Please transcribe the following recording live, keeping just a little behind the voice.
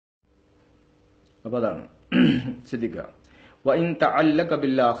അപ്പൊ അതാണ് ശ്രദ്ധിക്കുക. വഇൻ തഅല്ലക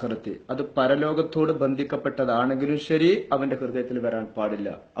ബിൽ ആഖിറത്തി, അത് പരലോകത്തോട് ബന്ധിക്കപ്പെട്ടതാണെങ്കിലും ശരി അവന്റെ ഹൃദയത്തിൽ വരാൻ പാടില്ല.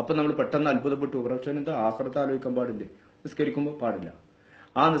 അപ്പൊ നമ്മൾ പെട്ടെന്ന് അത്ഭുതപ്പെട്ടു, പ്രശ്നം എന്താ ആഖിറത്ത് ആലോചിക്കാൻ പാടില്ലേ? നിസ്കരിക്കുമ്പോൾ പാടില്ല.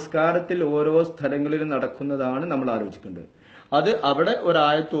 ആ നിസ്കാരത്തിൽ ഓരോ സ്ഥലങ്ങളിലും നടക്കുന്നതാണ് നമ്മൾ ആലോചിക്കേണ്ടത്. അത് അവിടെ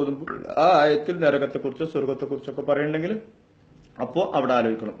ഒരായത്ത് ഓതുമ്പോൾ ആ ആയത്തിൽ നരകത്തെക്കുറിച്ചോ സ്വർഗത്തെക്കുറിച്ചൊക്കെ പറയുന്നുണ്ടെങ്കിൽ അപ്പോ അവിടെ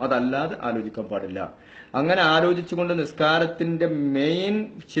ആലോചിക്കണം, അതല്ലാതെ ആലോചിക്കാൻ പാടില്ല. അങ്ങനെ ആലോചിച്ചുകൊണ്ട് നിസ്കാരത്തിന്റെ മെയിൻ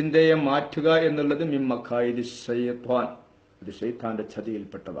ചിന്തയെ മാറ്റുക എന്നുള്ളത് മിമ്മഖായിദി ശൈത്വാൻ, ഇത് ശൈത്താന്റെ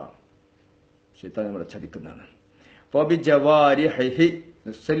ചതിയിൽപ്പെട്ടതാണ്. ശൈത്താൻ നമ്മളെ ചതിക്കുന്നതാണ്.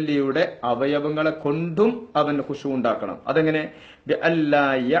 മുസല്ലിയുടെ അവയവങ്ങളെ കൊണ്ടും അവന് ഖുശൂ ഉണ്ടാക്കണം. അതെങ്ങനെ?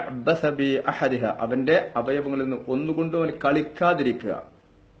 അവന്റെ അവയവങ്ങളിൽ നിന്ന് ഒന്നുകൊണ്ടും അവൻ കളിക്കാതിരിക്കുക.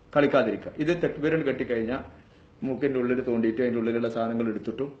 ഇത് തെക്ബീറിന് കെട്ടിക്കഴിഞ്ഞാൽ മൂക്കിന്റെ ഉള്ളിൽ തോണ്ടിയിട്ട് അതിന്റെ ഉള്ളിലുള്ള സാധനങ്ങൾ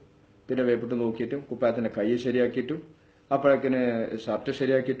എടുത്തിട്ടും പിന്നെ വേപ്പിട്ട് നോക്കിയിട്ടും കുപ്പായത്തിന്റെ കൈ ശരിയാക്കിയിട്ടും അപ്പോഴേക്കിന് ഷർട്ട്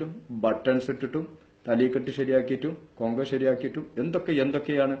ശരിയാക്കിയിട്ടും ബട്ടൺസ് ഇട്ടിട്ടും തലീക്കെട്ട് ശരിയാക്കിയിട്ടും കൊങ്ക ശരിയാക്കിയിട്ടും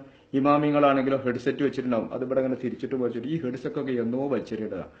എന്തൊക്കെയാണ്. ഇമാമിങ്ങളാണെങ്കിലോ ഹെഡ്സെറ്റ് വെച്ചിട്ടുണ്ടാവും, അത് ഇവിടെ അങ്ങനെ തിരിച്ചിട്ട് വെച്ചിട്ട് ഈ ഹെഡ്സെറ്റൊക്കെ എന്നോ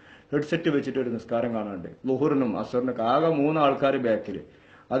വലിച്ചെറിയതാ. ഹെഡ്സെറ്റ് വെച്ചിട്ട് ഒരു നിസ്കാരം കാണാണ്ട് ലുഹറിനും അസറിനൊക്കെ ആകെ 3 ആൾക്കാർ ബാക്കില്.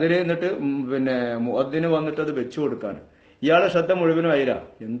 അതിൽ എന്നിട്ട് പിന്നെ മുഅദ്ദിന് വന്നിട്ട് അത് വെച്ചു കൊടുക്കാൻ ഇയാളെ ശ്രദ്ധ മുഴുവനും ആയില്ല.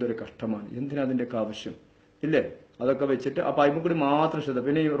 എന്തൊരു കഷ്ടമാണ്, എന്തിനാ അതിന്റെയൊക്കെ ആവശ്യം ഇല്ലേ? അതൊക്കെ വെച്ചിട്ട് അപ്പൊ അതിൽ കൂടി മാത്രം ശ്രദ്ധ.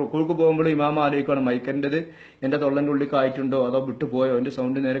 പിന്നെ റുക്കൂൾക്ക് പോകുമ്പോൾ ഇമാമ ആലോചിക്കണം, മൈക്കൻ്റെത് എന്റെ തൊള്ളന്റെ ഉള്ളിൽ ആയിട്ടുണ്ടോ അതോ വിട്ടുപോയോ, എന്റെ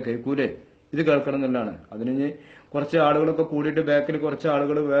സൗണ്ട് നേരെ കേൾക്കൂലേ, ഇത് കേൾക്കണം എന്നുള്ളതാണ്. അതിന് കുറച്ച് ആളുകളൊക്കെ കൂടിയിട്ട് ബാക്കിൽ കുറച്ച്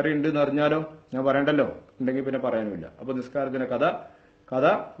ആളുകൾ വേറെ ഉണ്ട് എന്ന് അറിഞ്ഞാലോ ഞാൻ പറയണ്ടല്ലോ, ഉണ്ടെങ്കിൽ പിന്നെ പറയാനുമില്ല. അപ്പൊ നിസ്കാരത്തിന്റെ കഥ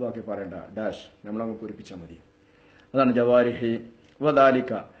ബാക്കി പറയണ്ട, ഡാഷ് നമ്മളങ്ങ് പൂരിപ്പിച്ചാൽ മതി. അതാണ് ജവാരിഹി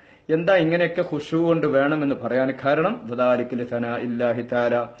വദാലിക. എന്താ ഇങ്ങനെയൊക്കെ ഖുശൂ കൊണ്ട് വേണമെന്ന് പറയാൻ കാരണം? വദാലിക ഇല്ലാഹി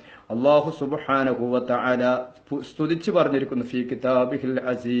തആല, അല്ലാഹു സുബ്ഹാനഹു വ തആല സ്തുതിച്ചു പറഞ്ഞിരിക്കുന്നു ഫീ കിതാബിഹിൽ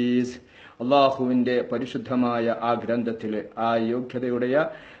അസീസ്, അല്ലാഹുവിന്റെ പരിശുദ്ധമായ ആ ഗ്രന്ഥത്തില്, ആ യോഗ്യതയുടെ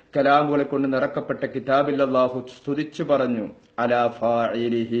കലാമുകളെ കൊണ്ട് നിറക്കപ്പെട്ട കിതാബിൽ അല്ലാഹു സ്തുതിച്ചു പറഞ്ഞു അലാ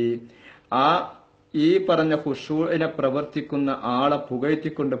ഫാഇലിഹി, ആ ഈ പറഞ്ഞ ഖുശൂഇനെ പ്രവർത്തിക്കുന്ന ആളെ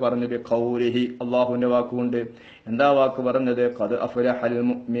പുകഴ്ത്തിക്കൊണ്ട് പറഞ്ഞു ബിഖൗലിഹി, അല്ലാഹുവിന്റെ വാക്കുകൊണ്ട്. എന്താ വാക്ക് പറഞ്ഞത്? ഖദ് അഫ്ലഹൽ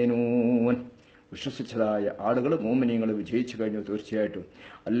മുഅ്മിനൂൻ, വിശ്വസിച്ചതായ ആളുകൾ മുഅ്മിനീങ്ങൾ വിജയിച്ചു കഴിഞ്ഞു തീർച്ചയായിട്ടും.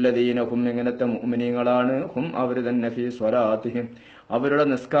 അല്ലദീന ഹും, എങ്ങനത്തെ മുഅ്മിനീങ്ങളാണ്? ഹും അവർ തന്നെ ഫീ സ്വലാത്തിഹിം, അവരുടെ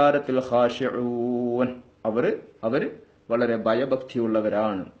നിസ്കാരത്തിൽ ഖാശിഊൻ, അവർ വളരെ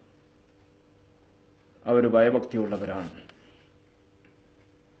ഭയഭക്തിയുള്ളവരാണ്.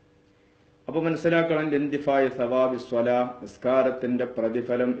 അപ്പൊ മനസ്സിലാക്കണം, ലിന്തിഫായി സവാബി സ്വലാ, നിസ്കാരത്തിന്റെ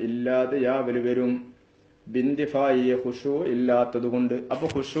പ്രതിഫലം ഇല്ലാതെയാവൽ വരും. ബിന്തിഫായി ഖുശൂ ഇല്ലാത്തതുകൊണ്ട്. അപ്പൊ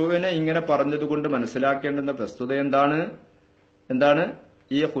ഖുശൂവിനെ ഇങ്ങനെ പറഞ്ഞതുകൊണ്ട് മനസ്സിലാക്കേണ്ടുന്ന പ്രസ്തുത എന്താണ്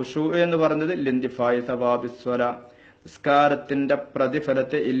ഈ ഖുശൂ എന്ന് പറഞ്ഞത്? ലിന്തിഫായി സവാബി സ്വലാ, നിസ്കാരത്തിന്റെ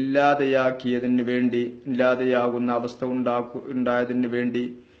പ്രതിഫലത്തെ ഇല്ലാതെയാകുന്ന അവസ്ഥ ഉണ്ടായതിന് വേണ്ടി.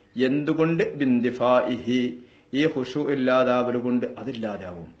 എന്തുകൊണ്ട്? ബിന്തിഫാഇഹി, ഈ ഖുശൂ ഇല്ലാതാവൽ കൊണ്ട്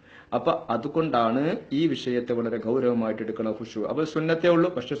അതില്ലാതാവും. അപ്പൊ അതുകൊണ്ടാണ് ഈ വിഷയത്തെ വളരെ ഗൗരവമായിട്ട് എടുക്കണം ഖുശൂ. അപ്പൊ സുന്നത്തേ ഉള്ളൂ,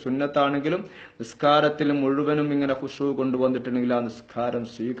 പക്ഷെ സുന്നത്താണെങ്കിലും നിസ്കാരത്തിൽ മുഴുവനും ഇങ്ങനെ ഖുശൂ കൊണ്ടുവന്നിട്ടുണ്ടെങ്കിൽ ആ നിസ്കാരം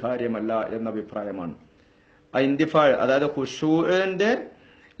സ്വീകാര്യമല്ല എന്ന അഭിപ്രായമാണ്. ആ ഇന്തിഫാ, അതായത് ഖുശൂഇന്റെ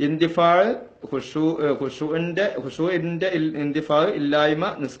ഇന്തിഫാ ഇല്ലായ്മ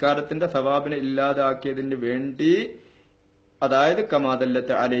നിസ്കാരത്തിന്റെ സവാബിനെ ഇല്ലാതാക്കിയതിന് വേണ്ടി, അതായത്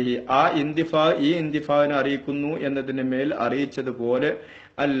കമാദല്ലത്ത് അലൈഹി, ആ ഈ ഇന്തിഫാവിനെ അറിയിക്കുന്നു എന്നതിന് മേൽ അറിയിച്ചതുപോലെ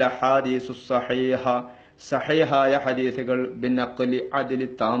അൽ ഹദീസു സഹീഹ, സഹീഹായ ഹദീസുകൾ ബിനഖ്ലി അദ്ലി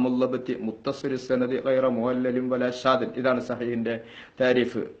താമുല്ലബത്തി മുത്തസിൽ സനദി ഗൈറ മുഅല്ലലിൻ വലാ ഷാദിൻ. ഇതാണ് സഹീഹിന്റെ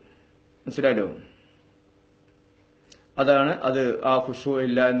താരീഫ്. മനസ്സിലായല്ലോ? അതാണ് അത്. ആ ഖുശൂ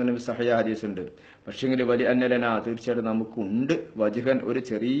ഇല്ല എന്ന സഹീഹ ഹദീസ് ഉണ്ട്. പക്ഷെങ്കിൽ വലിയ അന്നലന, തീർച്ചയായിട്ടും നമുക്കുണ്ട് വജ്ഹൻ, ഒരു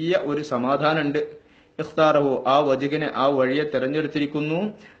ചെറിയ ഒരു സമാധാനം ഉണ്ട്. ഇഖ്താറഹു, ആ വജ്ഹിനെ, ആ വഴിയെ തെരഞ്ഞെടുത്തിരിക്കുന്നു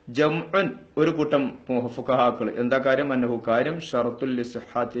ജംഉൻ, ഒരു കൂട്ടം ഫുഖഹാക്കൾ. എന്താ കാര്യം? അന്നഹു, കാര്യം ഷറത്തുൽ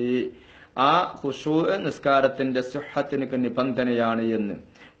ലിസ്ഹത്തി, ആ ഖുശൂ നിസ്കാരത്തിന്റെ സിഹ്ഹത്തിന് നിബന്ധനയാണ് എന്ന്.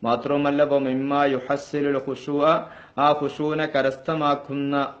 മാത്രവുമല്ല വമിമ്മാ യുഹസ്സിലുൽ ഖുശൂഅ, ആ ഖുശൂനെ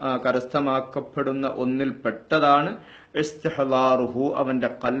കരസ്ഥമാക്കപ്പെടുന്ന ഒന്നിൽ പെട്ടതാണ് ഇസ്തിഹ്ലാറുഹു, അവന്റെ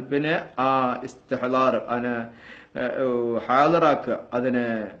ഖൽബിനെ ആ ഇസ്തിഹ്ലാർ, ഹാദിറാക്കുക, അതിനെ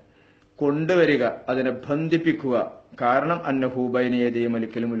കൊണ്ടുവരിക, അതിനെ ബന്ധിപ്പിക്കുക. കാരണം അന്നഹു ബൈന യദൈ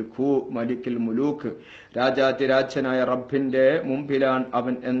മലിക്കിൽ മുലൂക്ക്, രാജാതിരാജനായ റബ്ബിന്റെ മുമ്പിലാണ്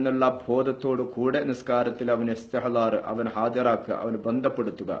അവൻ എന്നുള്ള ബോധത്തോടു കൂടെ നിസ്കാരത്തിൽ അവൻ ഇസ്തിഹ്ലാർ, അവൻ ഹാദിറാക്കുക, അവൻ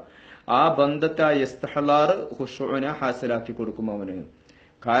ബന്ധപ്പെടുത്തുക. ആ ബന്ധത്തെ, ആ ഇസ്തിഹ്ലാർ ഖുശൂഇനെ ഹാസിലാക്കി കൊടുക്കും അവന്.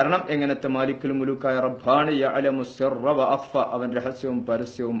 കാരണം എങ്ങനത്തെ മാലിക്കുൽ മുലൂക്കായ റബ്ബാണ് യഅലമു സിർറ വ അഖ്ഫ, അവൻ രഹസ്യവും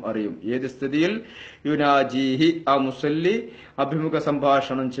പരസ്യവും അറിയും. ഏത് സ്ഥിതിയിൽ? യുനാജീഹി, ആ മുസല്ലി അഭിമുഖ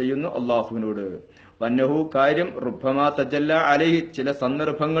സംഭാഷണം ചെയ്യുന്നു അല്ലാഹുവിനോട്. വന്നഹു, കാര്യം റുബ്ബമാ തജല്ല അലൈഹി, ചില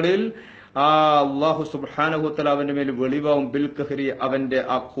സന്ദർഭങ്ങളിൽ ആ അള്ളാഹു സുബ്ഹാനഹു വ തആല അവന്റെ മേൽ വെളിവാവും ബിൽ ഖഹരി, അവന്റെ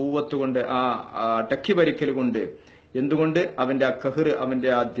ആ ഖുവ്വത്ത് കൊണ്ട്, ആ അടക്കി ഭരിക്കൽ കൊണ്ട്. എന്തുകൊണ്ട്? അവന്റെ ആ ഖഹർ, അവന്റെ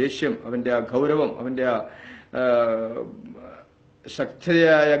ആ ദേഷ്യം, അവന്റെ ആ ഗൗരവം, അവന്റെ ആ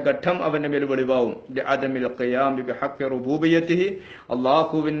ശക്തിയായ ഘട്ടം അവന്റെ മേൽ വെളിവാവും. അദമിൽ ഖിയാം ബിഹഖ് റുബൂബിയത്തിഹി,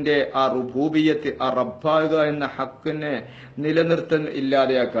 അള്ളാഹുവിന്റെ ആ റുബൂബിയത്ത്, ആ റബ്ബാകുക എന്ന ഹക്കിനെ നിലനിർത്താൻ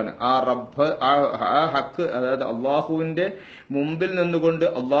ഇല്ലാതെയാക്കാണ്. ആ റബ്ബ്, ആ ഹക്ക്, അതായത് അള്ളാഹുവിന്റെ മുമ്പിൽ നിന്നുകൊണ്ട്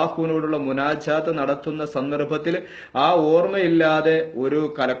അള്ളാഹുവിനോടുള്ള മുനാജാത്ത് നടത്തുന്ന സന്ദർഭത്തിൽ ആ ഓർമ്മയില്ലാതെ ഒരു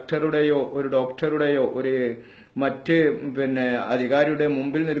കലക്ടറുടെയോ ഒരു ഡോക്ടറുടെയോ ഒരു മറ്റ് അധികാരിയുടെ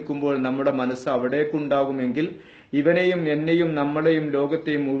മുമ്പിൽ നിൽക്കുമ്പോൾ നമ്മുടെ മനസ്സ് അവിടേക്കുണ്ടാകുമെങ്കിൽ ഇവനെയും എന്നെയും നമ്മളെയും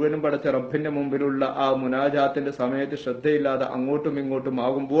ലോകത്തെയും മുഴുവനും പടച്ച റബ്ബിന്റെ മുമ്പിലുള്ള ആ മുനാജാത്തിന്റെ സമയത്ത് ശ്രദ്ധയില്ലാതെ അങ്ങോട്ടും ഇങ്ങോട്ടും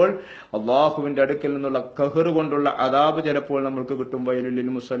ആകുമ്പോൾ അള്ളാഹുവിന്റെ അടുക്കൽ നിന്നുള്ള ഖഹർ കൊണ്ടുള്ള അദാബ് ചിലപ്പോൾ നമ്മൾക്ക് കിട്ടും.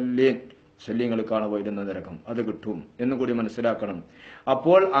 വൈലുൽ മുസല്ലീൻ, മുസല്ലീങ്ങൾക്കാണ് വൈലുന്ന നരകം, അത് കിട്ടും എന്നും കൂടി മനസ്സിലാക്കണം.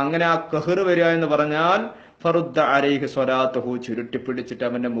 അപ്പോൾ അങ്ങനെ ആ ഖഹർ വരിക എന്ന് പറഞ്ഞാൽ ഫറുദ്ദ അലൈഹി സ്വലാത്തുഹു, ചുരുട്ടിപ്പിടിച്ചിട്ട്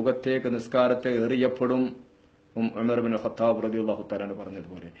അവന്റെ മുഖത്തേക്ക് നിസ്കാരത്തെ എറിയപ്പെടും. ഉമർ ഇബ്നു ഖത്താബ് റളിയല്ലാഹു തആല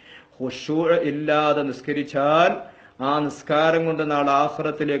പറഞ്ഞതുപോലെ ഖുശൂ ഇല്ലാതെ നിസ്കരിച്ചാൽ ആ നിസ്കാരം കൊണ്ട് നാളെ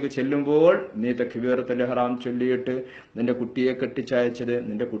ആഖിറത്തിലേക്ക് ചെല്ലുമ്പോൾ നീ തക്ബീറത്തുൽ ഇഹ്റാം ചൊല്ലിയിട്ട് നിന്റെ കുട്ടിയെ കെട്ടിച്ചയച്ചത്,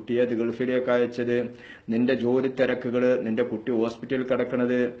 നിന്റെ കുട്ടിയെ ഗൾഫിലേക്ക് അയച്ചത്, നിന്റെ ജോലി തിരക്കുകൾ, നിന്റെ കുട്ടി ഹോസ്പിറ്റലിൽ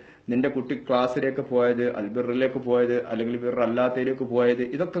കിടക്കുന്നത്, നിന്റെ കുട്ടി ക്ലാസ്സിലേക്ക് പോയത്, അൽബിറിലേക്ക് പോയത്, അല്ലെങ്കിൽ ബിർ അല്ലാത്തയിലേക്ക് പോയത്,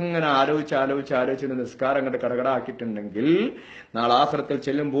 ഇതൊക്കെ ഇങ്ങനെ ആലോചിച്ച് നിസ്കാരം കണ്ട് കടകടാക്കിയിട്ടുണ്ടെങ്കിൽ നാളെ ആഖിറത്തിൽ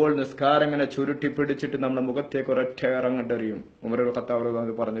ചെല്ലുമ്പോൾ നിസ്കാരം ഇങ്ങനെ ചുരുട്ടിപ്പിടിച്ചിട്ട് നമ്മുടെ മുഖത്തേക്ക് ഒരൊറ്റ ഇറങ്ങട്ടെറിയും. ഉമർ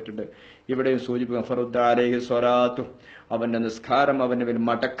ഖത്താബ് പറഞ്ഞിട്ടുണ്ട്. ഇവിടെയും സൂചിപ്പിക്കും ഫറുദ്ദ അലൈഹി സ്വലാത്തു, അവന്റെ നിസ്കാരം അവന്റെ മേൽ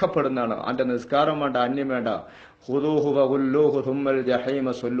മടക്കപ്പെടുന്നതാണ്. അവന്റെ നിസ്കാരം വേണ്ട, അന്യം വേണ്ട. ഖുദൂഹു വഗുല്ലൂഹു സുമ്മൽ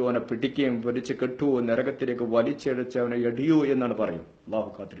ജഹീമ സ്വല്ലൂ, അവനെ പിടിക്കുകയും വലിച്ച് കെട്ടൂ, നരകത്തിലേക്ക് വലിച്ചെടുത്ത് അവനെ എടിയൂ എന്നാണ് പറയും. അള്ളാഹു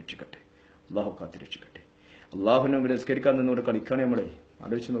കാത്തിരക്ഷിക്കട്ടെ, അള്ളാഹു കാത്തിരക്ഷിക്കട്ടെ. അള്ളാഹുവിനെ നിസ്കരിക്കാൻ നിന്നോട് കളിക്കണേ. നമ്മളെ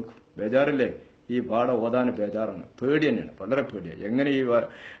ആലോചിച്ച് നോക്കൂ, ബേജാറില്ലേ? ഈ പാഠം ഓതാൻ ബേജാറാണ്, പേടി തന്നെയാണ്, വളരെ പേടിയാണ്. എങ്ങനെ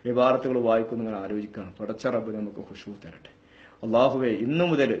ഈ വാർത്തകൾ വായിക്കുന്നു ഇങ്ങനെ ആലോചിക്കുകയാണ്. പടച്ച റബ്ബ് നമുക്ക് ഖുശൂ തരട്ടെ. അള്ളാഹുവേ, ഇന്നു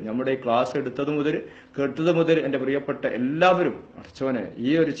മുതൽ നമ്മുടെ ഈ ക്ലാസ് എടുത്തത് മുതൽ കേട്ടത് മുതൽ എൻ്റെ പ്രിയപ്പെട്ട എല്ലാവരും അർച്ചവനെ ഈ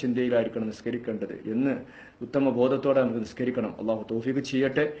ഒരു ചിന്തയിലായിരിക്കണം നിസ്കരിക്കേണ്ടത് എന്ന് ഉത്തമ ബോധത്തോടെ നമുക്ക് നിസ്കരിക്കണം. അള്ളാഹു തൗഫീഖ്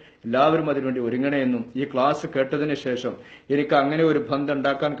ചെയ്യട്ടെ. എല്ലാവരും അതിനുവേണ്ടി ഒരുങ്ങണമെന്നും ഈ ക്ലാസ് കേട്ടതിന് ശേഷം എനിക്ക് അങ്ങനെ ഒരു ബന്ധം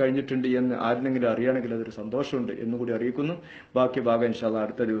ഉണ്ടാക്കാൻ കഴിഞ്ഞിട്ടുണ്ട് എന്ന് ആരെങ്കിലും അറിയണമെങ്കിൽ അതൊരു സന്തോഷമുണ്ട് എന്നുകൂടി അറിയിക്കുന്നു. ബാക്കി ഭാഗം ഇൻഷാ അല്ലാഹ്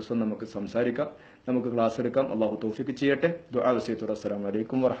അടുത്ത ദിവസം നമുക്ക് സംസാരിക്കാം, നമുക്ക് ക്ലാസ് എടുക്കാം. അള്ളാഹു തൗഫീഖ് ചെയ്യട്ടെ. ദുആ വസിയത്തോടെ അസ്സലാമു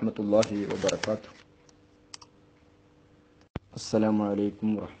അലൈക്കും വറഹ്മത്തുള്ളാഹി വബറകാതുഹു. السلام عليكم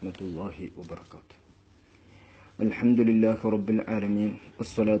ورحمة الله وبركاته. الحمد لله رب العالمين،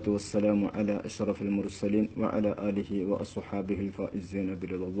 والصلاة والسلام على أشرف المرسلين وعلى آله وأصحابه الفائزين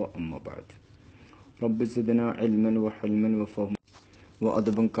برضا الله، أما بعد. رب زدنا علما وحلما وفهما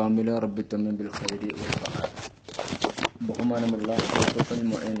وأدبا كاملا، رب تمن بالخير والسعادة. ബഹുമാനമുള്ള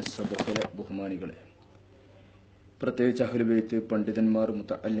സദസ്സിലെ ബഹുമാനികളെ, പ്രത്യേകിച്ച് അഹ്ലുൽ ബൈത്ത് പണ്ഡിതന്മാർ,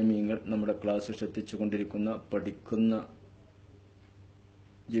 മുതഅല്ലിമീങ്ങൾ, നമ്മുടെ ക്ലാസ് ശ്രദ്ധിച്ചുകൊണ്ടിരിക്കുന്ന, പഠിക്കുന്ന,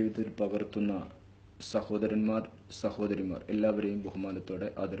 ജീവിതത്തിൽ പകർത്തുന്ന സഹോദരന്മാർ, സഹോദരിമാർ എല്ലാവരെയും ബഹുമാനത്തോടെ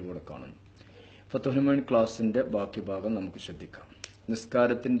ആദരവോടെ കാണുന്നു. ഫത്ഹുൽ മുഈൻ ക്ലാസിന്റെ ബാക്കി ഭാഗം നമുക്ക് ശ്രദ്ധിക്കാം.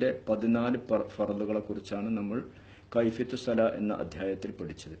 നിസ്കാരത്തിന്റെ 14 ഫർളുകളെ കുറിച്ചാണ് നമ്മൾ കൈഫിയത്തു സലാ എന്ന അധ്യായത്തിൽ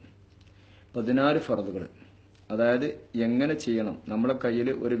പഠിച്ചത്. 14 ഫർളുകൾ, അതായത് എങ്ങനെ ചെയ്യണം. നമ്മളെ കയ്യിൽ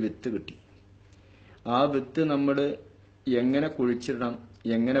ഒരു വിത്ത് കിട്ടി, ആ വിത്ത് നമ്മൾ എങ്ങനെ കുഴിച്ചിടണം,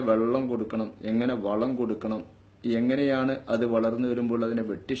 എങ്ങനെ വെള്ളം കൊടുക്കണം, എങ്ങനെ വളം കൊടുക്കണം, എങ്ങനെയാണ് അത് വളർന്നു വരുമ്പോൾ അതിനെ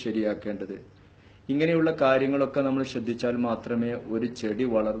വെട്ടി ശരിയാക്കേണ്ടത്, ഇങ്ങനെയുള്ള കാര്യങ്ങളൊക്കെ നമ്മൾ ശ്രദ്ധിച്ചാൽ മാത്രമേ ഒരു ചെടി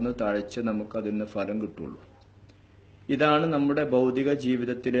വളർന്ന് തഴച്ച് നമുക്ക് അതിന് ഫലം കിട്ടുള്ളൂ. ഇതാണ് നമ്മുടെ ഭൗതിക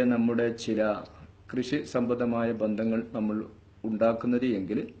ജീവിതത്തിലെ നമ്മുടെ ചില കൃഷി സംബന്ധമായ ബന്ധങ്ങൾ നമ്മൾ ഉണ്ടാക്കുന്നത്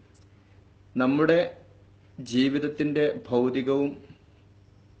എങ്കിൽ നമ്മുടെ ജീവിതത്തിന്റെ ഭൗതികവും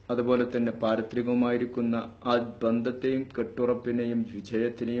അതുപോലെ തന്നെ പാരത്രികവുമായിരിക്കുന്ന ആ ബന്ധത്തെയും കെട്ടുറപ്പിനെയും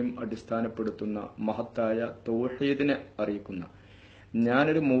വിജയത്തിനെയും അടിസ്ഥാനപ്പെടുത്തുന്ന മഹത്തായ തൗഹീദിനെ അറിയിക്കുന്ന,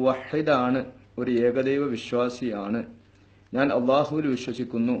 ഞാനൊരു മുവഹിദാണ്, ഒരു ഏകദൈവ വിശ്വാസിയാണ്, ഞാൻ അള്ളാഹുവിൽ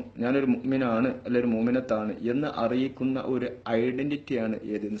വിശ്വസിക്കുന്നു, ഞാനൊരു മുഅ്മിനാണ് അല്ലെങ്കിൽ ഒരു മുഅ്മിനത്താണ് എന്ന് അറിയിക്കുന്ന ഒരു ഐഡന്റിറ്റിയാണ്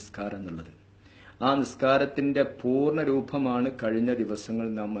ഏത് നിസ്കാരം എന്നുള്ളത്. ആ നിസ്കാരത്തിന്റെ പൂർണ്ണ രൂപമാണ് കഴിഞ്ഞ ദിവസങ്ങൾ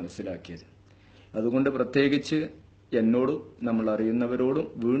നാം മനസ്സിലാക്കിയത്. അതുകൊണ്ട് പ്രത്യേകിച്ച് എന്നോടും നമ്മൾ അറിയുന്നവരോടും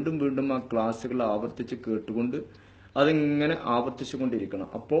വീണ്ടും വീണ്ടും ആ ക്ലാസ്സുകൾ ആവർത്തിച്ച് കേട്ടുകൊണ്ട് അതിങ്ങനെ ആവർത്തിച്ചു കൊണ്ടിരിക്കണം.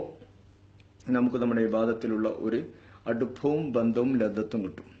 അപ്പോൾ നമുക്ക് നമ്മുടെ ഇബാദത്തിലുള്ള ഒരു അടുപ്പവും ബന്ധവും ലദ്ദത്തും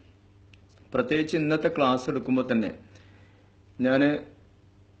കിട്ടും. പ്രത്യേകിച്ച് ഇന്നത്തെ ക്ലാസ് എടുക്കുമ്പോൾ തന്നെ ഞാൻ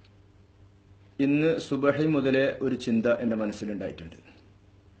ഇന്ന് സുബഹി മുതലേ ഒരു ചിന്ത എൻ്റെ മനസ്സിലുണ്ടായിട്ടുണ്ട്.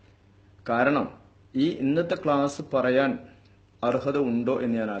 കാരണം ഈ ഇന്നത്തെ ക്ലാസ് പറയാൻ അർഹത ഉണ്ടോ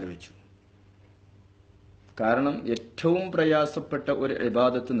എന്ന് ഞാൻ ആലോചിച്ചു. കാരണം ഏറ്റവും പ്രയാസപ്പെട്ട ഒരു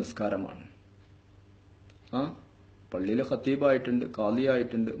ഇബാദത്ത് നിസ്കാരമാണ്. പള്ളിയിലെ ഖത്തീബായിട്ടുണ്ട്,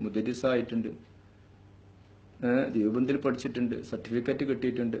 ഖാദിയായിട്ടുണ്ട്, മുദരിസായിട്ടുണ്ട്, ദ്വീപന്തിൽ പഠിച്ചിട്ടുണ്ട്, സർട്ടിഫിക്കറ്റ്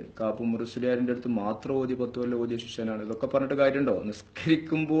കിട്ടിയിട്ടുണ്ട്, കാപ്പു മുറുസ്ലിയാരിന്റെ അടുത്ത് മാത്രം ഓതി 10 കൊല്ലം ഓതിയ ശിഷ്യനാണ്. ഇതൊക്കെ പറഞ്ഞിട്ട് കാര്യമുണ്ടോ?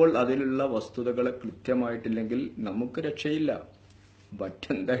 നിസ്കരിക്കുമ്പോൾ അതിലുള്ള വസ്തുതകളെ കൃത്യമായിട്ടില്ലെങ്കിൽ നമുക്ക് രക്ഷയില്ല.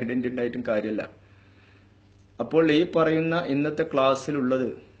 മറ്റെന്ത് ഐഡന്റിറ്റി ഉണ്ടായിട്ടും കാര്യമില്ല. അപ്പോൾ ഈ പറയുന്ന ഇന്നത്തെ ക്ലാസ്സിലുള്ളത്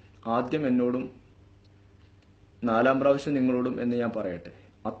ആദ്യം എന്നോടും 4-ാം പ്രാവശ്യം നിങ്ങളോടും എന്ന് ഞാൻ പറയട്ടെ,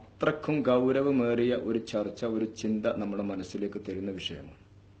 അത്രക്കും ഗൗരവമേറിയ ഒരു ചർച്ച, ഒരു ചിന്ത നമ്മുടെ മനസ്സിലേക്ക് തരുന്ന വിഷയമാണ്.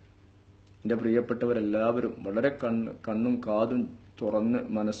 എൻ്റെ പ്രിയപ്പെട്ടവരെല്ലാവരും വളരെ കണ്ണും കാതും തുറന്ന്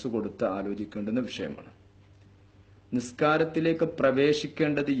മനസ്സ് കൊടുത്ത് ആലോചിക്കേണ്ടുന്ന വിഷയമാണ്. നിസ്കാരത്തിലേക്ക്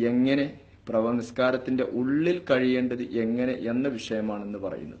പ്രവേശിക്കേണ്ടത് എങ്ങനെ, നിസ്കാരത്തിന്റെ ഉള്ളിൽ കഴിയേണ്ടത് എങ്ങനെ എന്ന വിഷയമാണെന്ന്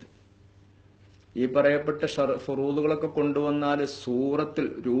പറയുന്നത്. ഈ പറയപ്പെട്ട ഫുറൂദുകളൊക്കെ കൊണ്ടുവന്നാൽ സൂറത്തിൽ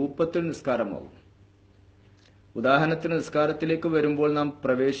രൂപത്തിൽ നിസ്കാരമാവും. ഉദാഹരണത്തിന് നിസ്കാരത്തിലേക്ക് വരുമ്പോൾ നാം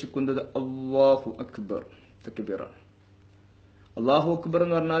പ്രവേശിക്കുന്നത് അല്ലാഹു അക്ബർ തക്ബീറാണ്. അള്ളാഹു അക്ബർ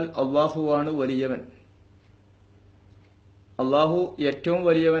എന്ന് പറഞ്ഞാൽ അള്ളാഹുവാണ് വലിയവൻ, അള്ളാഹു ഏറ്റവും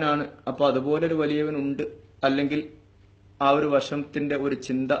വലിയവനാണ്. അപ്പൊ അതുപോലെ ഒരു വലിയവൻ ഉണ്ട്, അല്ലെങ്കിൽ ആ ഒരു വശത്തിന്റെ ഒരു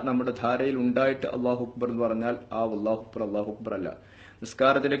ചിന്ത നമ്മുടെ ധാരയിൽ ഉണ്ടായിട്ട് അള്ളാഹു അക്ബർ എന്ന് പറഞ്ഞാൽ ആ അള്ളാഹു അക്ബർ അല്ല.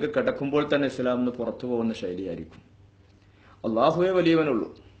 നിസ്കാരത്തിലേക്ക് കിടക്കുമ്പോൾ തന്നെ ഇസ്ലാമിന് പുറത്തു പോകുന്ന ശൈലിയായിരിക്കും. അള്ളാഹുവേ വലിയവനുള്ളൂ,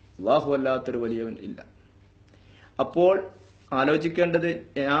 അള്ളാഹു അല്ലാത്തൊരു വലിയവൻ ഇല്ല. അപ്പോൾ ആലോചിക്കേണ്ടത്,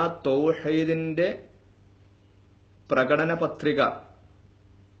 ആ തൗഹീദിന്റെ പ്രകടന പത്രിക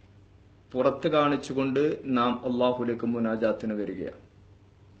പുറത്ത് കാണിച്ചുകൊണ്ട് നാം അള്ളാഹുലേക്ക് മുനാജാത്തിന് വരികയാണ്.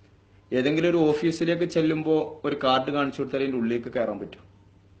 ഏതെങ്കിലും ഒരു ഓഫീസിലേക്ക് ചെല്ലുമ്പോൾ ഒരു കാർഡ് കാണിച്ചു കൊടുത്താൽ അതിൻ്റെ ഉള്ളിലേക്ക് കയറാൻ പറ്റും,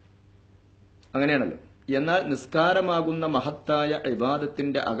 അങ്ങനെയാണല്ലോ. എന്നാൽ നിസ്കാരമാകുന്ന മഹത്തായ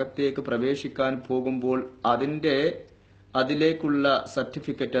ഇബാദത്തിന്റെ അകത്തേക്ക് പ്രവേശിക്കാൻ പോകുമ്പോൾ അതിലേക്കുള്ള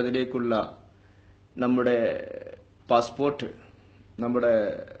സർട്ടിഫിക്കറ്റ്, അതിലേക്കുള്ള നമ്മുടെ പാസ്പോർട്ട്, നമ്മുടെ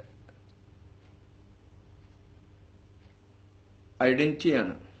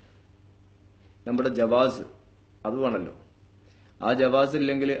ഐഡന്റിറ്റിയാണ്, നമ്മുടെ ജവാസ്, അതുവാണല്ലോ. ആ ജവാസ്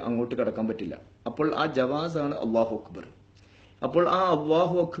ഇല്ലെങ്കിൽ അങ്ങോട്ട് കടക്കാൻ പറ്റില്ല. അപ്പോൾ ആ ജവാസാണ് അള്ളാഹു അക്ബർ. അപ്പോൾ ആ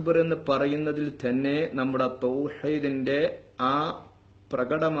അള്ളാഹു അക്ബർ എന്ന് പറയുന്നതിൽ തന്നെ നമ്മുടെ തൗഹീദിന്റെ ആ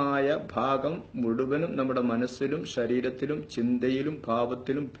പ്രകടമായ ഭാഗം മുഴുവനും നമ്മുടെ മനസ്സിലും ശരീരത്തിലും ചിന്തയിലും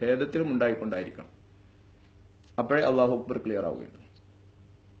ഭാവത്തിലും ഭേദത്തിലും ഉണ്ടായിക്കൊണ്ടായിരിക്കണം. അപ്പോഴേ അള്ളാഹു അക്ബർ ക്ലിയർ ആവുകയുള്ളൂ.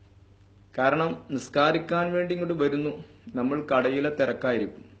 കാരണം നിസ്കാരിക്കാൻ വേണ്ടി ഇങ്ങോട്ട് വരുന്നു, നമ്മൾ കടയിലെ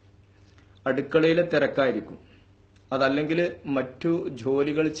തിരക്കായിരിക്കും, അടുക്കളയിലെ തിരക്കായിരിക്കും, അതല്ലെങ്കിൽ മറ്റു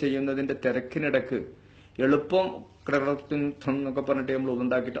ജോലികൾ ചെയ്യുന്നതിന്റെ തിരക്കിനിടക്ക് എളുപ്പം എന്നൊക്കെ പറഞ്ഞിട്ട് നമ്മൾ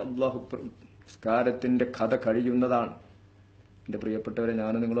ഉണ്ടാക്കിയിട്ട് അള്ളാഹു നിസ്കാരത്തിന്റെ കഥ കഴിയുന്നതാണ്. എന്റെ പ്രിയപ്പെട്ടവരെ,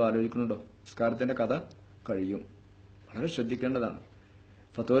 ഞാനും നിങ്ങളും ആലോചിക്കുന്നുണ്ടോ? നിസ്കാരത്തിന്റെ കഥ കഴിയും. വളരെ ശ്രദ്ധിക്കേണ്ടതാണ്.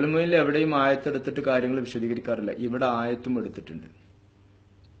 ഫത്വൽ മുഈനിൽ എവിടെയും ആയത്തെടുത്തിട്ട് കാര്യങ്ങൾ വിശദീകരിക്കാറില്ല. ഇവിടെ ആയത്തും എടുത്തിട്ടുണ്ട്.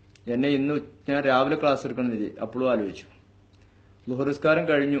 ഞാൻ രാവിലെ ക്ലാസ് എടുക്കണം എന്ന് അപ്പോഴും ആലോചിച്ചു. ളുഹർ നിസ്കാരം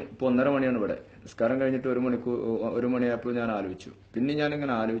കഴിഞ്ഞു, ഇപ്പൊ 1:30 മണിയാണ് ഇവിടെ. നിസ്കാരം കഴിഞ്ഞിട്ട് 1 മണിയായപ്പോൾ ഞാൻ ആലോചിച്ചു. പിന്നെ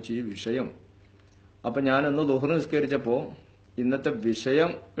ഞാനിങ്ങനെ ആലോചിച്ചു ഈ വിഷയം. അപ്പൊ ഞാനൊന്ന് ളുഹർ നിസ്കരിച്ചപ്പോ ഇന്നത്തെ വിഷയം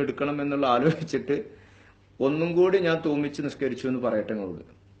എടുക്കണം എന്നുള്ള ആലോചിച്ചിട്ട് ഒന്നും കൂടി ഞാൻ തൂമിച്ച് നിസ്കരിച്ചു എന്ന് പറയട്ടെ നിങ്ങളോട്.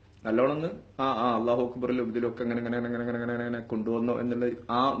 നല്ലോണം അള്ളാഹു അക്ബറിലും ഇതിലൊക്കെ അങ്ങനെ കൊണ്ടുവന്നോ എന്നുള്ള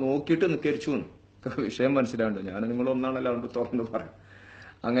നോക്കിയിട്ട് നിസ്കരിച്ചു വിഷയം മനസ്സിലാവുണ്ടോ? ഞാൻ നിങ്ങളൊന്നാണല്ലോ അതുകൊണ്ട് തുറന്ന് പറയാം.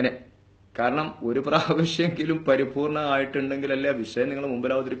 അങ്ങനെ, കാരണം ഒരു പ്രാവശ്യമെങ്കിലും പരിപൂർണമായിട്ടുണ്ടെങ്കിലല്ലേ ആ വിഷയം നിങ്ങൾ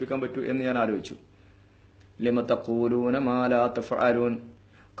മുമ്പിൽ അവതരിപ്പിക്കാൻ പറ്റൂ എന്ന് ഞാൻ ആലോചിച്ചു. ലിമ തഖൂലൂന മാ ലാ തഫഅലൂൻ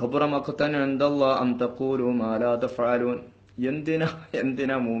ഖബറ മഖ്തൻ ഇൻദല്ലാഹി അൻ തഖൂലൂ മാ ലാ തഫഅലൂൻ.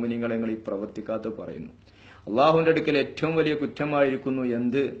 എന്തിനാ മുഅ്മിനീങ്ങളെ നിങ്ങൾ ഈ പ്രവർത്തിക്കാത്ത പറയുന്നു? അള്ളാഹുവിന്റെ അടുക്കൽ ഏറ്റവും വലിയ കുറ്റമായിരിക്കുന്നു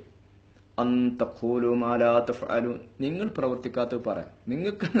എന്ത്? അൻ തഖൂലൂ മാ ലാ തഫഅലൂൻ. നിങ്ങൾ പ്രവർത്തിക്കാത്തത് പറയാം.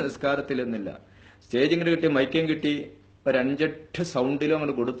 നിങ്ങൾക്ക് നിസ്കാരത്തിൽ എന്നില്ല, സ്റ്റേജിങ്ങനെ കിട്ടി, മൈക്കേം കിട്ടി, ഒരു 5-8 സൗണ്ടിലും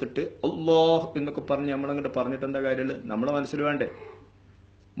അങ്ങോട്ട് കൊടുത്തിട്ട് അല്ലാഹ് എന്നൊക്കെ പറഞ്ഞ് നമ്മളങ്ങോട്ട് പറഞ്ഞിട്ട് എന്താ കാര്യമുള്ളത്? നമ്മുടെ മനസ്സിൽ വേണ്ടേ?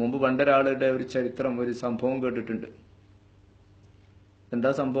 മുമ്പ് പണ്ടൊരാളുടെ ഒരു ചരിത്രം, ഒരു സംഭവം കേട്ടിട്ടുണ്ട്.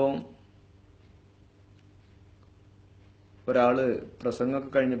 എന്താ സംഭവം? ഒരാള് പ്രസംഗമൊക്കെ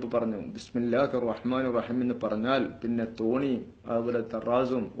കഴിഞ്ഞപ്പോ പറഞ്ഞു ബിസ്മില്ലാഹിർ റഹ്മാനിർ റഹീം എന്ന് പറഞ്ഞാൽ പിന്നെ തോണിയും അതുപോലെ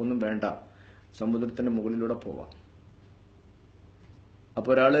തറാസും ഒന്നും വേണ്ട, സമുദ്രത്തിന്റെ മുകളിലൂടെ പോവാം. അപ്പൊ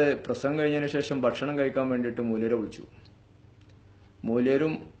ഒരാള് പ്രസംഗം കഴിഞ്ഞതിന് ശേഷം ഭക്ഷണം കഴിക്കാൻ വേണ്ടിയിട്ട് മൂല്യരെ വിളിച്ചു.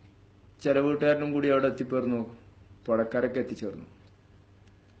 മൂല്യരും ചില വീട്ടുകാരനും കൂടി അവിടെ എത്തിപ്പേർന്നു, പുഴക്കരക്ക് എത്തിച്ചേർന്നു.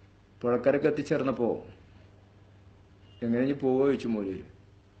 പുഴക്കരക്ക് എത്തിച്ചേർന്നപ്പോ എങ്ങനെ പോവുക ചോദിച്ചു മൂല്യര്.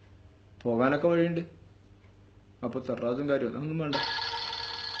 പോകാനൊക്കെ വഴിയുണ്ട്. അപ്പൊ തറാസും കാര്യം അതൊന്നും വേണ്ട.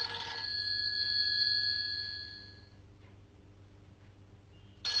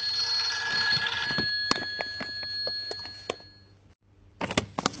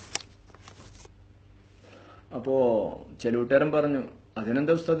 ചില കൂട്ടുകാരൻ പറഞ്ഞു,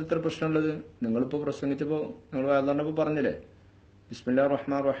 അതിനെന്താ ഉസ്താദ് ഇത്ര പ്രശ്നമുള്ളത്? നിങ്ങളിപ്പോ പ്രസംഗിച്ചപ്പോ നിങ്ങൾ വേദനപ്പോ പറഞ്ഞില്ലേ ബിസ്മില്ലാഹിർ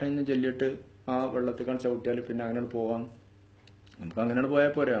റഹ്മാനിർ റഹീം എന്ന് ചൊല്ലിയിട്ട് ആ വെള്ളത്തിൽ കാണിച്ച ചവിട്ടിയാൽ പിന്നെ അങ്ങനെയാണ് പോവാം. നമുക്ക് അങ്ങനെയാണ്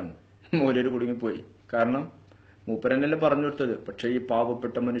പോയാൽ പോരാണ്. മൂലര് കുടുങ്ങിപ്പോയി. കാരണം മൂപ്പരനല്ലേ പറഞ്ഞു കൊടുത്തത്. പക്ഷെ ഈ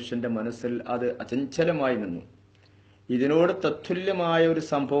പാവപ്പെട്ട മനുഷ്യന്റെ മനസ്സിൽ അത് അചഞ്ചലമായി നിന്നു. ഇതിനോട് തത്തുല്യമായ ഒരു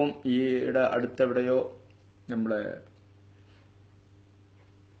സംഭവം ഈയിടെ അടുത്തെവിടെയോ നമ്മളെ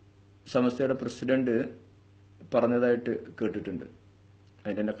സമസ്തയുടെ പ്രസിഡന്റ് പറഞ്ഞതായിട്ട് കേട്ടിട്ടുണ്ട്.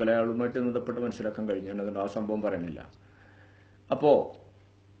 അതിന്റെ നക്കലയാളുമായിട്ട് ബന്ധപ്പെട്ട് മനസ്സിലാക്കാൻ കഴിഞ്ഞു. അതുകൊണ്ട് ആ സംഭവം പറയുന്നില്ല. അപ്പോ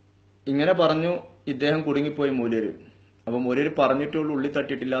ഇങ്ങനെ പറഞ്ഞു, ഇദ്ദേഹം കുടുങ്ങിപ്പോയി മൂലര്. അപ്പൊ മൂലര് പറഞ്ഞിട്ടുള്ളൂ, ഉള്ളി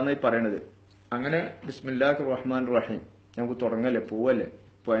തട്ടിയിട്ടില്ല എന്നായി പറയണത്. അങ്ങനെ ബിസ്മില്ലാഹിർ റഹ്മാനിർ റഹീം നമുക്ക് തുടങ്ങല്ലേ, പോവല്ലേ,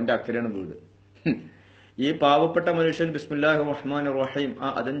 ഇപ്പൊ എന്റെ അക്കരെയാണ് വീട്. ഈ പാവപ്പെട്ട മനുഷ്യൻ ബിസ്മില്ലാഹിർ റഹ്മാനിർ റഹീം ആ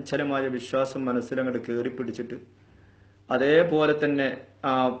അചഞ്ചലമായ വിശ്വാസം മനസ്സിലങ്ങോട്ട് കയറി പിടിച്ചിട്ട് അതേപോലെ തന്നെ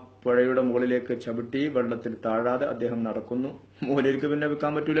ആ പുഴയുടെ മുകളിലേക്ക് ചവിട്ടി വെള്ളത്തിൽ താഴാതെ അദ്ദേഹം നടക്കുന്നു. മൂലർക്ക് പിന്നെ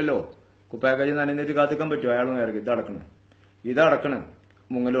വെക്കാൻ പറ്റൂലല്ലോ, കുപ്പായക്കാരി നനഞ്ഞിട്ട് കാത്തിക്കാൻ പറ്റുമോ? അയാൾ നേരെ ഇതടക്കണം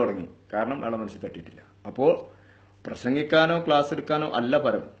മുങ്ങൽ തുടങ്ങി. കാരണം അയാളെ മനസ്സിൽ തട്ടിയിട്ടില്ല. അപ്പോൾ പ്രസംഗിക്കാനോ ക്ലാസ് എടുക്കാനോ അല്ല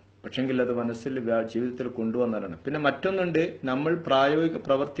പരം, പക്ഷെങ്കിൽ അത് മനസ്സിൽ ജീവിതത്തിൽ കൊണ്ടുവന്നാലാണ്. പിന്നെ മറ്റൊന്നുണ്ട്, നമ്മൾ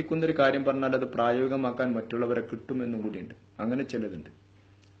പ്രവർത്തിക്കുന്ന ഒരു കാര്യം പറഞ്ഞാൽ അത് പ്രായോഗികമാക്കാൻ മറ്റുള്ളവരെ കിട്ടുമെന്നും കൂടിയുണ്ട്. അങ്ങനെ ചിലതുണ്ട്,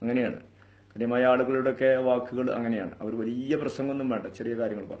 അങ്ങനെയാണ്. കഠിനമായ ആളുകളുടെയൊക്കെ വാക്കുകൾ അങ്ങനെയാണ്. അവർ വലിയ പ്രസംഗമൊന്നും വേണ്ട, ചെറിയ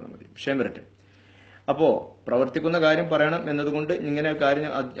കാര്യങ്ങൾ പറഞ്ഞാൽ മതി, വിഷയം വരട്ടെ. അപ്പോ പ്രവർത്തിക്കുന്ന കാര്യം പറയണം എന്നതുകൊണ്ട് ഇങ്ങനെ കാര്യം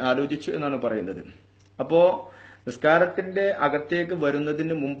ആലോചിച്ചു എന്നാണ് പറയുന്നത്. അപ്പോ നിസ്കാരത്തിന്റെ അകത്തേക്ക്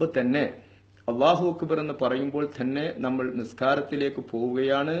വരുന്നതിന് മുമ്പ് തന്നെ അല്ലാഹു അക്ബർ എന്ന് പറയുമ്പോൾ തന്നെ നമ്മൾ നിസ്കാരത്തിലേക്ക്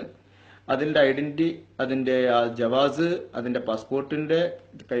പോവുകയാണ്. അതിന്റെ ഐഡന്റിറ്റി, അതിന്റെ ജവാസ്, അതിന്റെ പാസ്പോർട്ടിന്റെ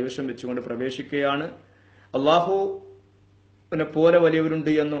കൈവശം വെച്ചുകൊണ്ട് പ്രവേശിക്കുകയാണ്. അള്ളാഹുവിനെ പോലെ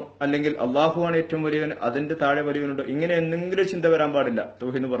വലിയവരുണ്ട് എന്നോ അല്ലെങ്കിൽ അള്ളാഹുവാണ് ഏറ്റവും വലിയവൻ അതിന്റെ താഴെ വലിയവനുണ്ടോ ഇങ്ങനെ എന്തെങ്കിലും ചിന്ത വരാൻ പാടില്ല.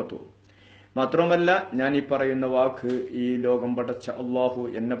 തൗഹീദ് പുറത്തു. മാത്രമല്ല, ഞാൻ ഈ പറയുന്ന വാക്ക് ഈ ലോകം പടച്ച അള്ളാഹു,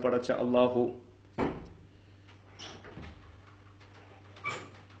 എന്നെ പടച്ച അള്ളാഹു,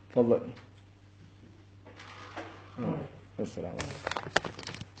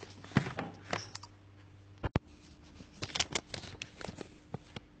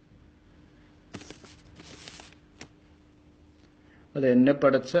 അത് എന്നെ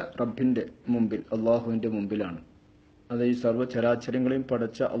പടച്ച റബ്ബിന്റെ മുമ്പിൽ, അള്ളാഹുവിന്റെ മുമ്പിലാണ്. അത് ഈ സർവ്വചരാചരങ്ങളെയും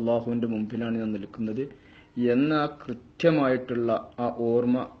പടച്ച അള്ളാഹുവിന്റെ മുമ്പിലാണ് ഞാൻ നിൽക്കുന്നത് എന്ന കൃത്യമായിട്ടുള്ള ആ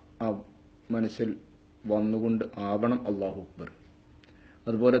ഓർമ്മ ആ മനസ്സിൽ വന്നുകൊണ്ട് ആവണം അല്ലാഹു അക്ബർ.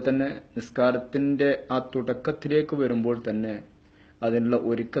 അതുപോലെ തന്നെ നിസ്കാരത്തിന്റെ ആ തുടക്കത്തിലേക്ക് വരുമ്പോൾ തന്നെ അതിനുള്ള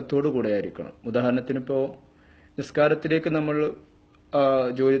ഒരുക്കത്തോടു കൂടെ ആയിരിക്കണം. ഉദാഹരണത്തിന് ഇപ്പോ നിസ്കാരത്തിലേക്ക് നമ്മൾ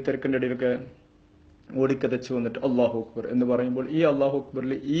ജോലി തിരക്കിന്റെ ഇടയിലൊക്കെ ഓടിക്കതച്ച് വന്നിട്ട് അല്ലാഹു അക്ബർ എന്ന് പറയുമ്പോൾ ഈ അല്ലാഹു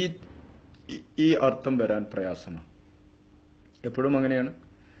അക്ബറിൽ ഈ അർത്ഥം വരാൻ പ്രയാസമാണ്. എപ്പോഴും അങ്ങനെയാണ്.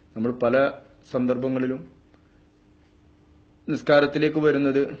 നമ്മൾ പല സന്ദർഭങ്ങളിലും നിസ്കാരത്തിലേക്ക്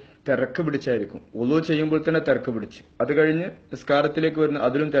വരുന്നത് തിരക്ക് പിടിച്ചായിരിക്കും. വുളു ചെയ്യുമ്പോൾ തന്നെ തിരക്ക് പിടിച്ച്, അത് കഴിഞ്ഞ് നിസ്കാരത്തിലേക്ക് വരുന്ന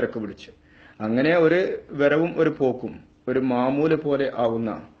അതിലും തിരക്ക് പിടിച്ച്, അങ്ങനെ ഒരു വരവും ഒരു പോക്കും ഒരു മാമൂല് പോലെ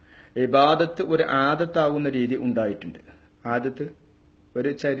ആവുന്ന ഇബാദത്ത് ഒരു ആദത്താവുന്ന രീതി ഉണ്ടായിട്ടുണ്ട്. ആദത്ത് ഒരു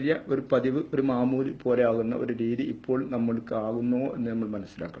ചര്യ, ഒരു പതിവ്, ഒരു മാമൂല് പോലെ ആകുന്ന ഒരു രീതി ഇപ്പോൾ നമ്മൾക്ക് ആകുന്നു എന്ന് നമ്മൾ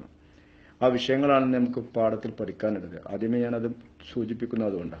മനസ്സിലാക്കണം. ആ വിഷയങ്ങളാണ് നമുക്ക് പാഠത്തിൽ പഠിക്കാനുള്ളത്. ആദ്യമേ ഞാനത് സൂചിപ്പിക്കുന്നത്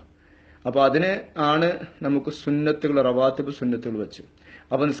അതുകൊണ്ടാണ്. അപ്പൊ അതിന് ആണ് നമുക്ക് സുന്നത്തുകൾ, റവാത്തിബ് സുന്നത്തുകൾ വെച്ച്.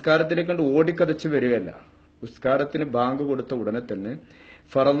 അപ്പൊ നിസ്കാരത്തിലേക്ക് കണ്ട് ഓടിക്കതച്ച് വരികയല്ല. നിസ്കാരത്തിന് ബാങ്ക് കൊടുത്ത ഉടനെ തന്നെ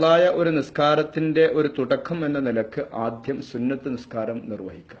ഫറലായ ഒരു നിസ്കാരത്തിന്റെ ഒരു തുടക്കം എന്ന നിലക്ക് ആദ്യം സുന്നത്ത് നിസ്കാരം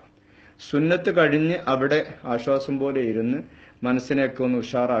നിർവഹിക്കുക. സുന്നത്ത് കഴിഞ്ഞ് അവിടെ ആശ്വാസം പോലെ ഇരുന്ന് മനസ്സിനെയൊക്കെ ഒന്ന്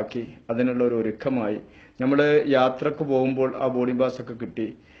ഉഷാറാക്കി അതിനുള്ള ഒരു ഒരുക്കമായി നമ്മൾ യാത്രക്ക് പോകുമ്പോൾ ആ ബോർഡിംഗ് പാസ് ഒക്കെ കിട്ടി,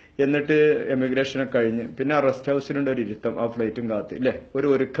 എന്നിട്ട് എമിഗ്രേഷനൊക്കെ കഴിഞ്ഞ് പിന്നെ ആ റെസ്റ്റ് ഹൗസിലുണ്ട് ഒരു ഇരുത്തം, ആ ഫ്ലൈറ്റും കാത്ത് ഇല്ലേ, ഒരു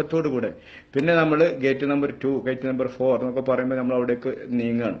ഒരുക്കത്തോടു കൂടെ പിന്നെ നമ്മൾ ഗേറ്റ് നമ്പർ 2 ഗേറ്റ് നമ്പർ 4 എന്നൊക്കെ പറയുമ്പോൾ നമ്മൾ അവിടേക്ക്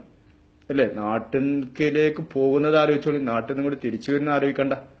നീങ്ങാണ് അല്ലേ. നാട്ടിലേക്ക് പോകുന്നത് ആലോചിച്ചോളൂ, നാട്ടിൽ നിന്ന് കൂടി തിരിച്ചു വരുന്ന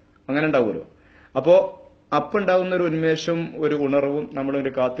ആലോചിക്കണ്ട, അങ്ങനെ ഉണ്ടാവുമല്ലോ. അപ്പൊ ഉണ്ടാകുന്ന ഒരു ഉന്മേഷം, ഒരു ഉണർവും,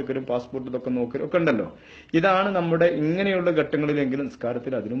 നമ്മളൊരു കാത്തുക്കലും പാസ്പോർട്ട് ഇതൊക്കെ നോക്കലും ഒക്കെ ഉണ്ടല്ലോ. ഇതാണ് നമ്മുടെ ഇങ്ങനെയുള്ള ഘട്ടങ്ങളിലെങ്കിലും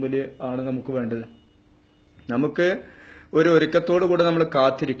നിസ്കാരത്തിൽ അതിലും വലിയ ആണ് നമുക്ക് വേണ്ടത്. നമുക്ക് ഒരു ഒരുക്കത്തോടു കൂടെ നമ്മൾ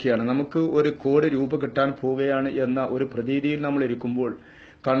കാത്തിരിക്കുകയാണ്, നമുക്ക് ഒരു കോടി രൂപ കിട്ടാൻ പോവുകയാണ് എന്ന ഒരു പ്രതീതിയിൽ നമ്മൾ ഇരിക്കുമ്പോൾ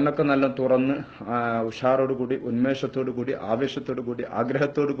കണ്ണൊക്കെ നല്ല തുറന്ന് ഉഷാറോടുകൂടി, ഉന്മേഷത്തോടു കൂടി, ആവേശത്തോടു കൂടി,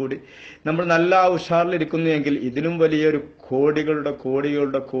 ആഗ്രഹത്തോടു കൂടി നമ്മൾ നല്ല ഉഷാറിലിരിക്കുന്നു എങ്കിൽ ഇതിലും വലിയൊരു കോടികളുടെ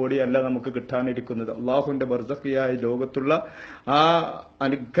കോടി അല്ല നമുക്ക് കിട്ടാനിരിക്കുന്നത്. അള്ളാഹുവിന്റെ ബർസഖിയായ ലോകത്തുള്ള ആ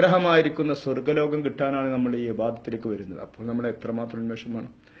അനുഗ്രഹമായിരിക്കുന്ന സ്വർഗലോകം കിട്ടാനാണ് നമ്മൾ ഈ ഇബാദത്തിലേക്ക് വരുന്നത്. അപ്പോൾ നമ്മൾ എത്രമാത്രം ഉന്മേഷമാണ്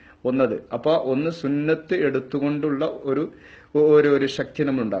ഒന്നത്. അപ്പൊ ഒന്ന് സുന്നത്ത് എടുത്തുകൊണ്ടുള്ള ഒരു ശക്തി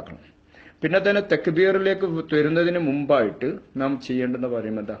നമ്മൾ ഉണ്ടാക്കണം. പിന്നെ തന്നെ തക്ബീറിലേക്ക് വരുന്നതിന് മുമ്പായിട്ട് നാം ചെയ്യേണ്ടെന്ന്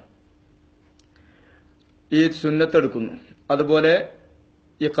പറയുന്നത് എന്താ? ഈ സുന്നത്തെടുക്കുന്നു. അതുപോലെ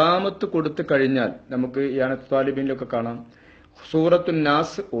ഇഖാമത്ത് കൊടുത്തു കഴിഞ്ഞാൽ നമുക്ക് ഈ അനത്ത് താലിബിനിലൊക്കെ കാണാം, സൂറത്തുൻ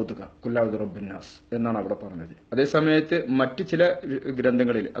നാസ് ഓതുക, ഖുൽ റബ്ബുൻ നാസ് എന്നാണ് അവിടെ പറഞ്ഞത്. അതേസമയത്ത് മറ്റ് ചില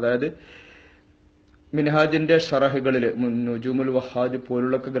ഗ്രന്ഥങ്ങളിൽ, അതായത് മിൻഹാജിന്റെ ഷറഹുകളിൽ, നുജൂമുൽ വഹാജ്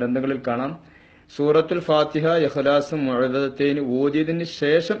പോലുള്ള ഗ്രന്ഥങ്ങളിൽ കാണാം, സൂറത്തുൽ ഫാത്തിഹ, ഇഖ്ലാസ്, മുഅവ്വദതൈനി ഓതിയതിന്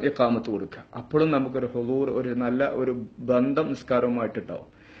ശേഷം ഇഖാമത്ത് കൊടുക്കുക. അപ്പോഴും നമുക്കൊരു ഹുദൂർ, ഒരു നല്ല ഒരു ബന്ധം നിസ്കാരവുമായിട്ടുണ്ടാവും.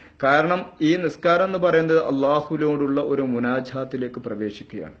 കാരണം ഈ നിസ്കാരം എന്ന് പറയുന്നത് അള്ളാഹുവിനോടുള്ള ഒരു മുനാജാത്തിലേക്ക്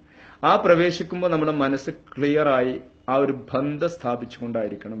പ്രവേശിക്കുകയാണ്. ആ പ്രവേശിക്കുമ്പോൾ നമ്മുടെ മനസ്സ് ക്ലിയറായി ആ ഒരു ബന്ധം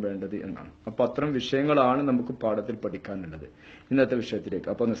സ്ഥാപിച്ചുകൊണ്ടായിരിക്കണം വേണ്ടത് എന്നാണ്. അപ്പൊ അത്തരം വിഷയങ്ങളാണ് നമുക്ക് പാഠത്തിൽ പഠിക്കാനുള്ളത് ഇന്നത്തെ വിഷയത്തിലേക്ക്.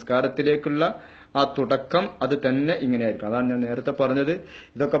 അപ്പൊ നിസ്കാരത്തിലേക്കുള്ള ആ തുടക്കം അത് തന്നെ ഇങ്ങനെയായിരിക്കും. അതാണ് ഞാൻ നേരത്തെ പറഞ്ഞത്.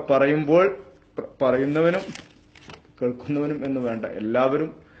 ഇതൊക്കെ പറയുമ്പോൾ പറയുന്നവനും കേൾക്കുന്നവനും എന്ന് വേണ്ട, എല്ലാവരും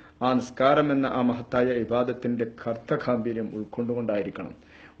ആ നിസ്കാരം എന്ന ആ മഹത്തായ ഇബാദത്തിന്റെ കർത്തഗാംഭീര്യം ഉൾക്കൊണ്ടുകൊണ്ടായിരിക്കണം.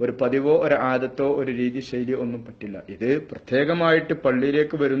 ഒരു പതിവോ ഒരു ആദത്തോ ഒരു രീതി ശൈലിയോ ഒന്നും പറ്റില്ല. ഇത് പ്രത്യേകമായിട്ട്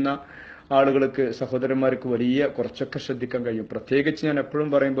പള്ളിയിലേക്ക് വരുന്ന ആളുകൾക്ക്, സഹോദരന്മാർക്ക് കുറച്ചൊക്കെ ശ്രദ്ധിക്കാൻ കഴിയും. പ്രത്യേകിച്ച് ഞാൻ എപ്പോഴും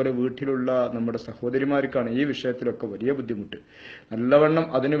പറയും പോലെ വീട്ടിലുള്ള നമ്മുടെ സഹോദരിമാർക്കാണ് ഈ വിഷയത്തിലൊക്കെ വലിയ ബുദ്ധിമുട്ട്. നല്ലവണ്ണം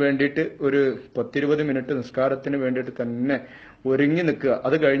അതിനു വേണ്ടിയിട്ട് ഒരു 10-20 മിനിറ്റ് നിസ്കാരത്തിന് വേണ്ടിയിട്ട് തന്നെ ഒരുങ്ങി നിൽക്കുക.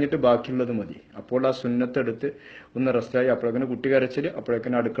 അത് കഴിഞ്ഞിട്ട് ബാക്കിയുള്ളത് മതി. അപ്പോൾ ആ സുന്നത്തെടുത്ത് ഒന്ന് റെസ്റ്റായി, അപ്പോഴേക്കിന് കുട്ടി കരച്ചില്,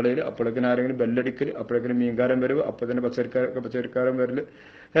 അപ്പോഴേക്കിന് അടുക്കളയിൽ, അപ്പോഴേക്കിന് ആരെങ്കിലും ബെല്ലടിക്കല്, അപ്പോഴേക്കിന് മീൻകാരൻ വരവ്, അപ്പോഴത്തേന് പച്ചക്കറിക്കാരൻ വരല്,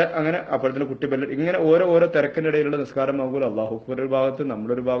 അങ്ങനെ അപ്പോഴത്തേന് കുട്ടി ബെല്ലടി, ഇങ്ങനെ ഓരോ തിരക്കിന്റെ ഇടയിലുള്ള നിസ്കാരം ആകുമ്പോൾ അള്ളാഹു ഒരു ഭാഗത്ത്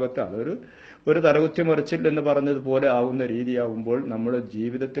നമ്മളൊരു ഭാഗത്ത് അതൊരു തലകുത്തി മറിച്ചിൽ എന്ന് പറഞ്ഞതുപോലെ ആവുന്ന രീതിയാവുമ്പോൾ നമ്മുടെ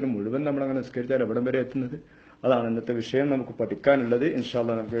ജീവിതത്തിൽ മുഴുവൻ നമ്മളങ്ങനെ നിസ്കരിച്ചാൽ എവിടം വരെ എത്തുന്നത്? അതാണ് ഇന്നത്തെ വിഷയം നമുക്ക് പഠിക്കാനുള്ളത്. ഇൻഷാ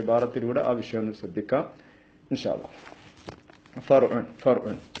അല്ലാഹ് നമുക്ക് ഇബാറത്തിലൂടെ ആ വിഷയം ഒന്ന് ശ്രദ്ധിക്കാം. ഇൻഷാ അല്ലാഹ്.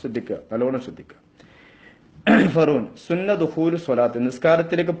 ഫർഉൻ ശ്രദ്ധിക്കുക, നല്ലോണം ശ്രദ്ധിക്കുക. ഫറൂൻ സുന്ന ദുഖൂൽ സ്വലാത്ത്,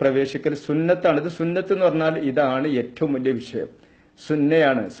 നിസ്കാരത്തിലേക്ക് പ്രവേശിക്കൽ സുന്നത്താണ്. ഇത് സുന്നത്ത് എന്ന് പറഞ്ഞാൽ ഇതാണ് ഏറ്റവും വലിയ വിഷയം.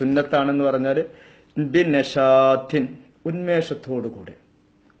 സുന്നയാണ്, സുന്നത്താണെന്ന് പറഞ്ഞാൽ ബിനശാത്തിൻ, ഉന്മേഷത്തോടുകൂടെ.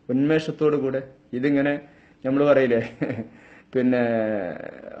 ഇതിങ്ങനെ നമ്മൾ പറയില്ലേ, പിന്നെ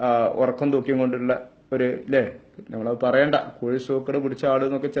ഉറക്കം തൂക്കിയും കൊണ്ടുള്ള ഒരു ഇല്ലേ, നമ്മളത് പറയണ്ട, കുഴി സൂക്കട് പിടിച്ച ആള്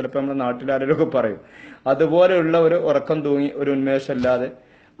എന്നൊക്കെ ചിലപ്പോൾ നമ്മുടെ നാട്ടിലാരെങ്കിലുമൊക്കെ പറയും. അതുപോലെയുള്ള ഒരു ഉറക്കം തൂങ്ങി ഒരു ഉന്മേഷമല്ലാതെ,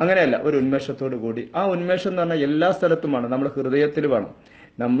 അങ്ങനെയല്ല, ഒരു ഉന്മേഷത്തോടു കൂടി. ആ ഉന്മേഷം എന്ന് പറഞ്ഞാൽ എല്ലാ സ്ഥലത്തും വേണം, നമ്മുടെ ഹൃദയത്തിൽ വേണം.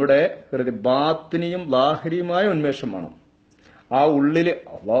 നമ്മുടെ ബാത്തിനിയും ലാഹിരിയുമായ ഉന്മേഷം വേണം. ആ ഉള്ളില്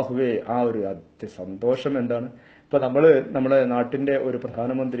അല്ലാഹുവേ ആ ഒരു സന്തോഷം എന്താണ്? ഇപ്പൊ നമ്മുടെ നാട്ടിന്റെ ഒരു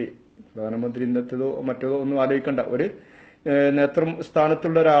പ്രധാനമന്ത്രി ഇന്നത്തേതോ മറ്റേതോ ഒന്നും ആലോചിക്കണ്ട, ഒരു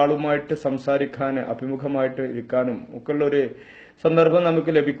നേതൃസ്ഥാനത്തുള്ള ഒരാളുമായിട്ട് സംസാരിക്കാൻ, അഭിമുഖമായിട്ട് ഇരിക്കാനും ഒക്കെയുള്ള ഒരു സന്ദർഭം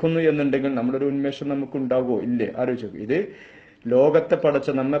നമുക്ക് ലഭിക്കുന്നു എന്നുണ്ടെങ്കിൽ നമ്മളൊരു ഉന്മേഷം നമുക്ക് ഉണ്ടാകുമോ? ഇല്ലേ? ആലോചിച്ചു. ഇത് ലോകത്തെ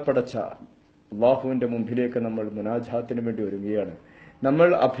നമ്മെ പടച്ച അള്ളാഹുവിന്റെ മുമ്പിലേക്ക് നമ്മൾ മുനാജാത്തിന് വേണ്ടി ഒരുങ്ങുകയാണ്. നമ്മൾ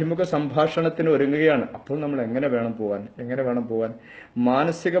അഭിമുഖ സംഭാഷണത്തിന് ഒരുങ്ങുകയാണ്. അപ്പോൾ നമ്മൾ എങ്ങനെ വേണം പോവാൻ?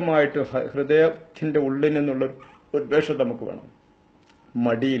 മാനസികമായിട്ട് ഹൃദയത്തിന്റെ ഉള്ളിൽ നിന്നുള്ള ഉന്മേഷം നമുക്ക് വേണം.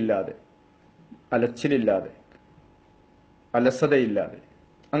 മടിയില്ലാതെ, അലച്ചിലില്ലാതെ, അലസതയില്ലാതെ,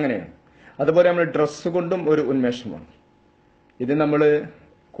 അങ്ങനെയാണ്. അതുപോലെ നമ്മൾ ഡ്രസ്സ് കൊണ്ടും ഒരു ഉന്മേഷമാണ്. ഇത് നമ്മൾ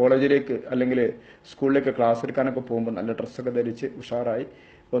കോളേജിലേക്ക് അല്ലെങ്കിൽ സ്കൂളിലേക്ക് ക്ലാസ് എടുക്കാനൊക്കെ പോകുമ്പോൾ നല്ല ഡ്രസ്സൊക്കെ ധരിച്ച് ഉഷാറായി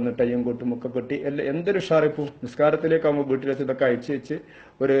ഒന്ന് ടൈയും കൊട്ടും ഒക്കെ കെട്ടി എന്തൊരു ഉഷാറിപ്പോ. നിസ്കാരത്തിലേക്കാകുമ്പോൾ വീട്ടിലെത്തി ഇതൊക്കെ അയച്ചു വെച്ച്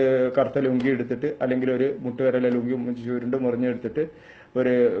ഒരു കറുത്ത ലുങ്കി എടുത്തിട്ട്, അല്ലെങ്കിൽ ഒരു മുട്ടുവരല ലുങ്കി ചുരുണ്ട് മുറിഞ്ഞെടുത്തിട്ട്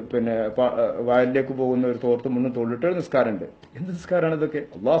ഒരു വയലിലേക്ക് പോകുന്ന ഒരു തോർത്തും മുന്നും തൊള്ളിട്ട് നിസ്കാരമുണ്ട്. എന്ത് നിസ്കാരമാണ് ഇതൊക്കെ?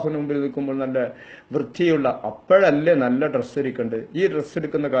 അള്ളാഹുവിന് മുമ്പിൽ നിൽക്കുമ്പോൾ നല്ല വൃത്തിയുള്ള, അപ്പോഴല്ലേ നല്ല ഡ്രസ്സ് എടുക്കേണ്ടത്. ഈ ഡ്രസ്സ്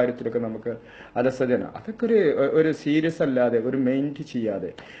എടുക്കുന്ന കാര്യത്തിലൊക്കെ നമുക്ക് അലസതയാണ്. അതൊക്കെ ഒരു സീരിയസ് അല്ലാതെ, ഒരു മൈൻഡ് ചെയ്യാതെ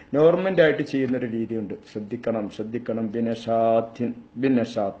നോർമൽ ആയിട്ട് ചെയ്യുന്നൊരു രീതിയുണ്ട്. ശ്രദ്ധിക്കണം.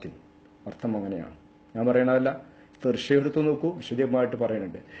 ബിനശാത്തിൻ അർത്ഥം അങ്ങനെയാണ്. ഞാൻ പറയണതല്ല, തീർച്ചയെടുത്ത് നോക്കൂ, വിശദമായിട്ട്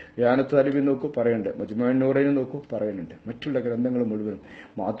പറയുന്നുണ്ട്. യാനത്ത് താലിബിൻ നോക്കൂ, പറയുന്നുണ്ട്. മജ്മുഅൻ നൂറൈൻ നോക്കൂ, പറയുന്നുണ്ട്. മറ്റുള്ള ഗ്രന്ഥങ്ങൾ മുഴുവനും.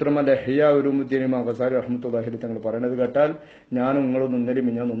 മാത്രമല്ല ഇഹ്യാ ഉലൂമുദ്ദീൻ ഇമാം ഗസാലി റഹ്മത്തുള്ളാഹി തങ്ങൾ പറയുന്നത് കേട്ടാൽ ഞാനും നിങ്ങളൊന്നും ഇന്നലെയും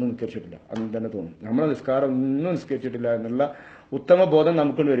മിഞ്ഞാന്നൊന്നും നിസ്കരിച്ചിട്ടില്ല അങ്ങനെ തന്നെ തോന്നും. നമ്മളെ നിസ്കാരം ഒന്നും നിസ്കരിച്ചിട്ടില്ല എന്നുള്ള ഉത്തമ ബോധം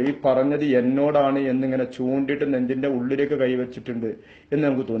നമുക്കുള്ള വരും. ഈ പറഞ്ഞത് എന്നോടാണ് എന്നിങ്ങനെ ചൂണ്ടിയിട്ട് നെഞ്ചിന്റെ ഉള്ളിലേക്ക് കൈവച്ചിട്ടുണ്ട് എന്ന്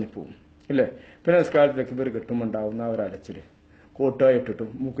നമുക്ക് തോന്നിപ്പോവും, ഇല്ലേ? പിന്നെ നിസ്കാരത്തിലേക്ക് ഇവർ കിട്ടുമുണ്ടാവുന്ന ഒരു അലച്ചില്, കോട്ടായിട്ടിട്ടും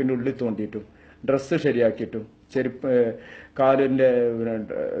മൂക്കിന്റെ ഉള്ളിൽ തോണ്ടിയിട്ടും ഡ്രസ്സ് ശരിയാക്കിയിട്ടും കാലിന്റെ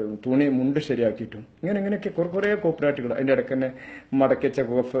മുണ്ട് ശരിയാക്കിയിട്ടും ഇങ്ങനെയൊക്കെ കുറെ കോപ്പറേറ്റുകൾ. അതിന്റെ ഇടയ്ക്ക് തന്നെ മടക്കിച്ച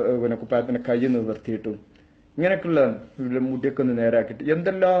കുപ്പായത്തിന്റെ കൈ നിവർത്തിയിട്ടും ഇങ്ങനെയൊക്കെയുള്ള മുടിയൊക്കെ ഒന്ന് നേരാക്കിയിട്ട്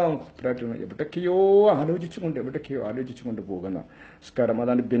എന്തെല്ലാം കോപ്പറേറ്റുകൾ എവിടേക്കെയോ ആലോചിച്ചുകൊണ്ട് പോകുന്ന നിസ്കാരം.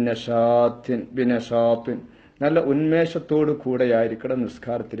 അതാണ് ബിനശാത്തിൻ നല്ല ഉന്മേഷത്തോടു കൂടെയായിരിക്കണം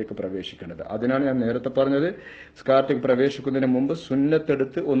നിസ്കാരത്തിലേക്ക് പ്രവേശിക്കേണ്ടത്. അതിനാണ് ഞാൻ നേരത്തെ പറഞ്ഞത്, നിസ്കാരത്തിലേക്ക് പ്രവേശിക്കുന്നതിന് മുമ്പ്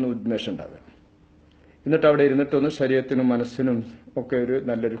സുന്നത്തെടുത്ത് ഒന്ന് ഉന്മേഷം ഉണ്ടാകുക. എന്നിട്ട് അവിടെ ഇരുന്നിട്ടൊന്ന് ശരീരത്തിനും മനസ്സിനും ഒക്കെ ഒരു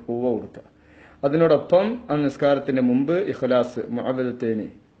നല്ലൊരു കൂവ കൊടുക്കുക. അതിനോടൊപ്പം ആ നിസ്കാരത്തിന്റെ മുമ്പ് ഇഖ്ലാസ്, മുഅവ്വദതൈനി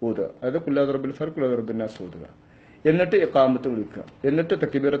ഓതുക. അതായത് ഖുൽ റബ്ബിൽ ഫൽഖ് ഖുൽ റബ്ബിൻ നാസ് ഓതുക. എന്നിട്ട് ഇഖാമത്ത് വിളിക്കുക. എന്നിട്ട്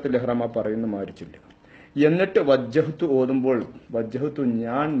തക്ബീറത്തുൽ ഇഹ്റാം പറയുന്ന മാതിരി ചൊല്ലുക. എന്നിട്ട് വജ്ജഹത്തു ഓതുമ്പോൾ വജ്ജഹത്തു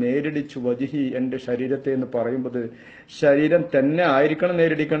ഞാൻ നേരിടിച്ചു വജിഹി എന്റെ ശരീരത്തെ എന്ന് പറയുമ്പോൾ ശരീരം തന്നെ ആയിരിക്കണം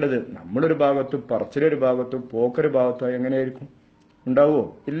നേരിടിക്കേണ്ടത്. നമ്മളൊരു ഭാഗത്തും പറച്ചിലൊരു ഭാഗത്തും പോക്കൊരു ഭാഗത്തും എങ്ങനെയായിരിക്കും ഉണ്ടാവുമോ?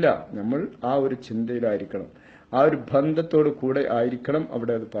 ഇല്ല. നമ്മൾ ആ ഒരു ചിന്തയിലായിരിക്കണം, ആ ഒരു ബന്ധത്തോട് കൂടെ ആയിരിക്കണം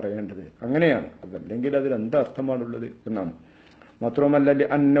അവിടെ അത് പറയേണ്ടത്. അങ്ങനെയാണ്. അതല്ലെങ്കിൽ അതിൽ എന്തർത്ഥമാണുള്ളത് എന്നാണ്. മാത്രമല്ല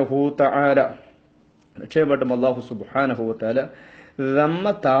അന്നഹു തആല നിക്ഷേപമായിട്ടും അല്ലാഹു സുബ്ഹാനഹു വ തആല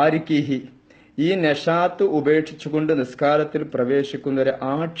ദമ്മ താരിക്കിഹി ഈ നശാത്ത് ഉപേക്ഷിച്ചുകൊണ്ട് നിസ്കാരത്തിൽ പ്രവേശിക്കുന്നവരെ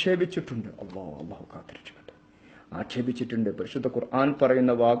ആക്ഷേപിച്ചിട്ടുണ്ട്. അള്ളാഹു കാത്തിരിച്ചിട്ടുണ്ട്, ആക്ഷേപിച്ചിട്ടുണ്ട്. പരിശുദ്ധ ഖുർആൻ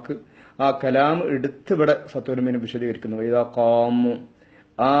പറയുന്ന വാക്ക് ആ കലാം എടുത്തിവിടെ ഫത്വലുമിന് വിശദീകരിക്കുന്നു. ഇദാ ഖാമു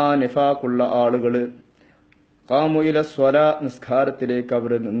ആ നിഫാഖുള്ള ആളുകള് ഖാമു ഇല സ്വലാ നിസ്കാരത്തിലേക്ക്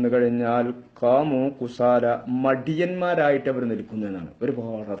അവർ നിന്നു കഴിഞ്ഞാൽ ഖാമു കുസാല മടിയന്മാരായിട്ട് അവർ നിൽക്കുന്നു എന്നാണ്.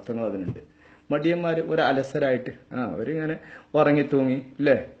 ഒരുപാട് അർത്ഥങ്ങൾ അതിനുണ്ട്. മടിയന്മാര് ഒരു അലസരായിട്ട് അവരിങ്ങനെ ഉറങ്ങിത്തൂങ്ങി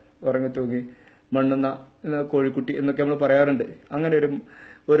അല്ലേ, ഉറങ്ങിത്തൂങ്ങി മണ്ണുന്ന കോഴിക്കുട്ടി എന്നൊക്കെ നമ്മൾ പറയാറുണ്ട്. അങ്ങനെ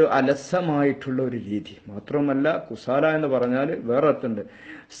ഒരു അലസമായിട്ടുള്ള ഒരു രീതി. മാത്രമല്ല കുസാല എന്ന് പറഞ്ഞാൽ വേറെ അർത്ഥമുണ്ട്.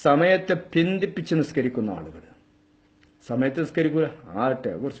 സമയത്തെ പിന്തിപ്പിച്ച് നിസ്കരിക്കുന്ന ആളുകൾ. സമയത്ത് നിസ്കരിക്കൂല,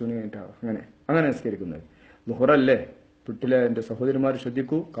 ആട്ടെ കുറച്ചു അങ്ങനെ നിസ്കരിക്കുന്നത്. ലുഹറല്ലേ വീട്ടിലെ എൻ്റെ സഹോദരിമാർ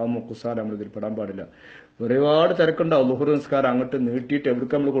ശ്രദ്ധിക്കൂ, കാമു കുസാല നമ്മൾ ഇതിൽ പെടാൻ പാടില്ല. ഒരുപാട് തിരക്കുണ്ടാവും. ലുഹർ നിസ്കാരം അങ്ങോട്ട് നീട്ടിയിട്ട്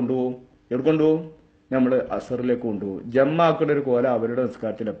എവിടേക്ക് നമ്മൾ കൊണ്ടുപോകും? എവിടെ കൊണ്ടുപോകും? നമ്മൾ അസറിലേക്ക് കൊണ്ടുപോകും. ജമ്മാക്കുന്ന ഒരു കോല അവരുടെ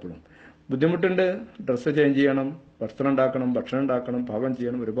നിസ്കാരത്തിൽ എപ്പോഴും ബുദ്ധിമുട്ടുണ്ട്. ഡ്രസ്സ് ചേഞ്ച് ചെയ്യണം, വസ്ത്രം ഉണ്ടാക്കണം, ഭക്ഷണം ഉണ്ടാക്കണം, പാകം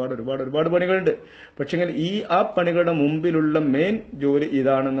ചെയ്യണം, ഒരുപാട് പണികളുണ്ട്. പക്ഷെങ്കിൽ ആ പണികളുടെ മുമ്പിലുള്ള മെയിൻ ജോലി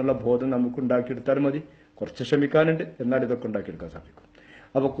ഇതാണെന്നുള്ള ബോധം നമുക്ക് ഉണ്ടാക്കിയെടുത്താൽ മതി. കുറച്ച് ശ്രമിക്കാനുണ്ട്, എന്നാൽ ഇതൊക്കെ ഉണ്ടാക്കിയെടുക്കാൻ സാധിക്കും.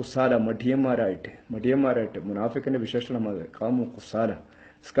 അപ്പൊ കുസാല മടിയന്മാരായിട്ട് മുനാഫിക്കിന്റെ വിശേഷണം അത് കാമു കുസാല.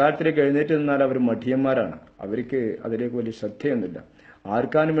 നിസ്കാരത്തിലേക്ക് എഴുന്നേറ്റ് നിന്നാൽ അവർ മടിയന്മാരാണ്. അവർക്ക് അതിലേക്ക് വലിയ ശ്രദ്ധയൊന്നുമില്ല.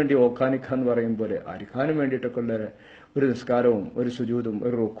 ആർക്കാനും വേണ്ടി ഓക്കാനിക്കാന്ന് പറയും പോലെ ആർക്കാനും വേണ്ടിയിട്ടൊക്കെ ഉള്ള ഒരു നിസ്കാരവും ഒരു സുജൂദും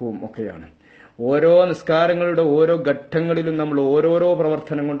ഒരു റുക്കുവും ഒക്കെയാണ്. ഓരോ നിസ്കാരങ്ങളുടെ ഓരോ ഘട്ടങ്ങളിലും നമ്മൾ ഓരോരോ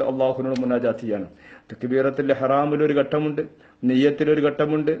പ്രവർത്തനം കൊണ്ട് അള്ളാഹുവിനോട് മുനാജാത്ത് ചെയ്യണം. തക്ബീറത്തുൽ ഇഹ്റാമിൽ ഒരു ഘട്ടമുണ്ട്, നിയ്യത്തിലൊരു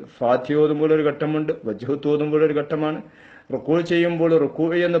ഘട്ടമുണ്ട്, ഫാത്തിഹ ഓതുമ്പോൾ ഒരു ഘട്ടമുണ്ട്, വജ്ഹത്ത് ഓതുമ്പോൾ ഒരു ഘട്ടമാണ്, റുക്കൂ ചെയ്യുമ്പോൾ റുക്കൂ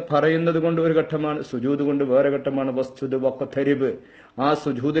എന്ന് പറയുന്നത് കൊണ്ട് ഒരു ഘട്ടമാണ്, സുജൂദ് കൊണ്ട് വേറെ ഘട്ടമാണ്. വസ്ജുദ് വഖ്തരിബ് ആ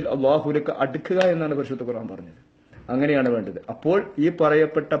സുജൂദിൽ അള്ളാഹുവിലേക്ക് അടുക്കുക എന്നാണ് പരിശുദ്ധ ഖുർആൻ പറഞ്ഞത്. അങ്ങനെയാണ് വേണ്ടത്. അപ്പോൾ ഈ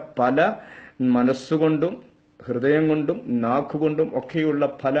പറയപ്പെട്ട പല മനസ്സുകൊണ്ടും ഹൃദയം കൊണ്ടും നാക്കുകൊണ്ടും ഒക്കെയുള്ള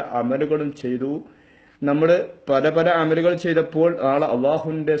പല അമലുകളും ചെയ്തു. നമ്മൾ പല അമലുകൾ ചെയ്തപ്പോൾ നാളെ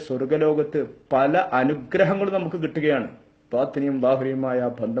അള്ളാഹുവിന്റെ സ്വർഗലോകത്ത് പല അനുഗ്രഹങ്ങളും നമുക്ക് കിട്ടുകയാണ്. ബാത്തിനിയും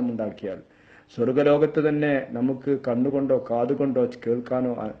ബാഹ്രിയുമായ ബന്ധം ഉണ്ടാക്കിയാൽ സ്വർഗലോകത്ത് തന്നെ നമുക്ക് കണ്ണുകൊണ്ടോ കാതുകൊണ്ടോ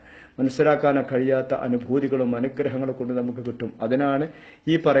കേൾക്കാനോ മനസ്സിലാക്കാനോ കഴിയാത്ത അനുഭൂതികളും അനുഗ്രഹങ്ങളും കൊണ്ട് നമുക്ക് കിട്ടും. അതിനാണ്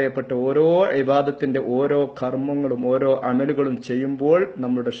ഈ പറയപ്പെട്ട ഓരോ ഇബാദത്തിന്റെ ഓരോ കർമ്മങ്ങളും ഓരോ അമലുകളും ചെയ്യുമ്പോൾ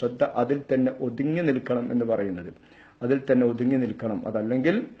നമ്മുടെ ശ്രദ്ധ അതിൽ തന്നെ ഒതുങ്ങി നിൽക്കണം എന്ന് പറയുന്നത്. അതിൽ തന്നെ ഒതുങ്ങി നിൽക്കണം.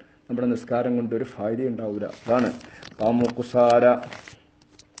 അതല്ലെങ്കിൽ നമ്മുടെ നിസ്കാരം കൊണ്ട് ഒരു ഫായ്ദ ഉണ്ടാവില്ല. അതാണ് കാമു കുസാല.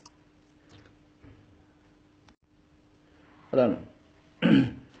 അതാണ്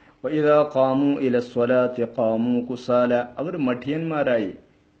വഇദാ ഖാമു ഇല സ്വലാത്തി ഖാമു കുസാല. അവർ മഠിയന്മാരായി,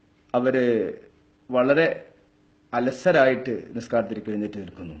 അവര് വളരെ അലസരായിട്ട് നിസ്കാരത്തിലേക്ക് എഴുന്നേറ്റ്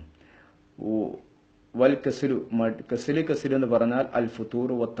നിൽക്കുന്നു. വൽ കസിലു കസിൽ എന്ന് പറഞ്ഞാൽ അൽ ഫുതൂർ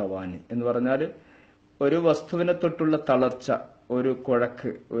വത്തവാനി എന്ന് പറഞ്ഞാൽ ഒരു വസ്തുവിനെ തൊട്ടുള്ള തളർച്ച, ഒരു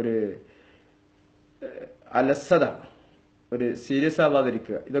കുഴക്ക്, ഒരു അലസത, ഒരു സീരിയസ്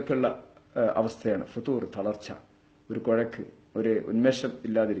ആവാതിരിക്കുക, ഇതൊക്കെയുള്ള അവസ്ഥയാണ് ഫുതൂർ, തളർച്ച, ഒരു കുഴക്ക്, ഒരു ഉന്മേഷം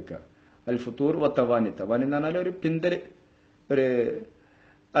ഇല്ലാതിരിക്കുക. അൽ ഫുതൂർ വത്തവാനി. തവാനി എന്ന് പറഞ്ഞാൽ ഒരു പിന്തല്, ഒരു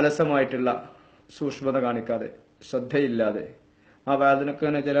അലസമായിട്ടുള്ള സൂക്ഷ്മത കാണിക്കാതെ ശ്രദ്ധയില്ലാതെ ആ വേദനക്ക്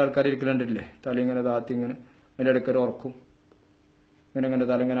ഇങ്ങനെ ചില ആൾക്കാർ ഇരിക്കലുണ്ടല്ലേ, തല ഇങ്ങനെ താത്തി ഇങ്ങനെ അതിൻ്റെ ഇടയ്ക്കൊരു ഉറക്കും, ഇങ്ങനെ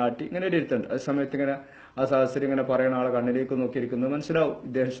തല ഇങ്ങനെ ആട്ടി ഇങ്ങനെ ഒരു ഇരുത്തുണ്ട്. അതേ സമയത്ത് ഇങ്ങനെ ആ സഹസ്രം ഇങ്ങനെ പറയുന്ന ആളെ കണ്ണിലേക്ക് നോക്കിയിരിക്കുന്നത് മനസ്സിലാവും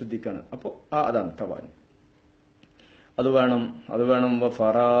ഇദ്ദേഹം ശ്രദ്ധിക്കാണ്. അപ്പോൾ അതാണ് തവാനി. അത് വേണം.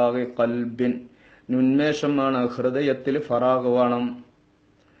 ഫറാഗ് ഖൽബിൻ, ഉന്മേഷമാണ് ഹൃദയത്തിൽ. ഫറാഗ് വേണം.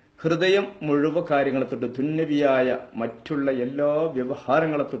 ഹൃദയം മുഴുവൻ കാര്യങ്ങളെ തൊട്ടും ദുന്യവിയായ മറ്റുള്ള എല്ലാ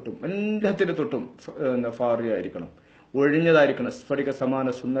വ്യവഹാരങ്ങളെ തൊട്ടും എല്ലാത്തിനെ തൊട്ടും ഫാറിയായിരിക്കണം, ഒഴിഞ്ഞതായിരിക്കണം. സ്ഫടിക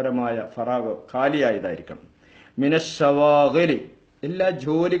സമാന സുന്ദരമായ ഫറാഗ് കാലിയായതായിരിക്കണം. മിനശവാഗലി, എല്ലാ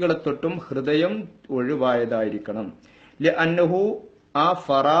ജോലികളെ തൊട്ടും ഹൃദയം ഒഴിവായതായിരിക്കണം. ലഅന്നഹു, ആ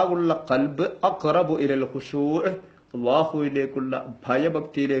ഫറാഗുള്ള ഖൽബ് അഖ്റബു ഇലൽ ഖുശൂഅ്, അല്ലാഹുവിലേക്കുള്ള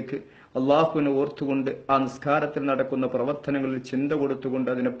ഭയഭക്തിയിലേക്ക്, അള്ളാഹുവിനെ ഓർത്തുകൊണ്ട് ആ നിസ്കാരത്തിൽ നടക്കുന്ന പ്രവർത്തനങ്ങളിൽ ചിന്ത കൊടുത്തുകൊണ്ട്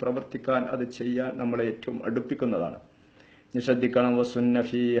അതിനെ പ്രവർത്തിക്കാൻ, അത് ചെയ്യാൻ നമ്മളെ ഏറ്റവും അടുപ്പിക്കുന്നതാണ്. ശ്രദ്ധിക്കണം. വസുന്ന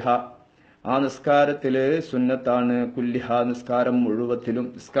ഫീഹ, ആ നിസ്കാരത്തില് സുന്നത്താണ്. കുല്ലിഹ, നിസ്കാരം മുഴുവത്തിലും,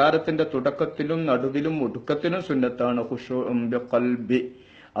 നിസ്കാരത്തിന്റെ തുടക്കത്തിലും നടുവിലും ഒടുക്കത്തിലും സുന്നത്താണ്. ഖുശൂഉൻ ബിഖൽബി,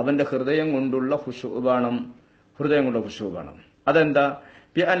 അവന്റെ ഹൃദയം കൊണ്ടുള്ള ഖുശൂ വേണം, ഹൃദയം കൊണ്ടുള്ള ഖുശൂ വേണം. അതെന്താ?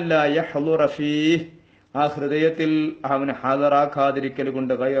 ബിഅല്ലാ യഹ്ളുറ ഫീഹ്, ആ ഹൃദയത്തിൽ അവന് ഹാജറാക്കാതിരിക്കൽ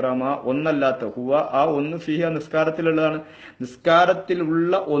കൊണ്ട് ഗൈറമ ഒന്നല്ലാത്ത ഹുവ, ആ ഒന്ന് ഫീഹ നിസ്കാരത്തിലുള്ളതാണ്,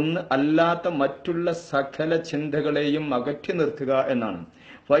 നിസ്കാരത്തിലുള്ള ഒന്ന് അല്ലാത്ത മറ്റുള്ള സകല ചിന്തകളെയും അകറ്റി നിർത്തുക എന്നാണ്.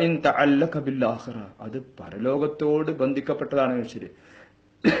 ഫഇൻ തഅല്ലഖ ബിൽ ആഖിറ, അത് പരലോകത്തോട് ബന്ധിക്കപ്പെട്ടതാണ്. ശരി,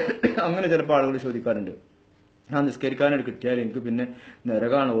 അങ്ങനെ ചിലപ്പോൾ ആളുകൾ ചോദിക്കാറുണ്ട്, ആ നിസ്കരിക്കാനായിട്ട് കിട്ടിയാൽ എനിക്ക് പിന്നെ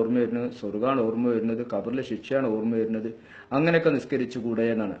നരകാണ് ഓർമ്മ വരുന്നത്, സ്വർഗാണ് ഓർമ്മ വരുന്നത്, ഖബറിലെ ശിക്ഷയാണ് ഓർമ്മ വരുന്നത്, അങ്ങനെയൊക്കെ നിസ്കരിച്ചുകൂടെ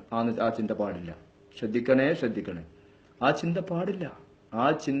എന്നാണ്. ആ ചിന്ത പാടില്ല. ശ്രദ്ധിക്കണേ, ആ ചിന്ത പാടില്ല. ആ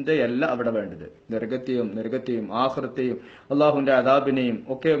ചിന്തയല്ല അവിടെ വേണ്ടത്. നരകത്തെയും ആഖിറത്തെയും അള്ളാഹുവിന്റെ അദാബിനെയും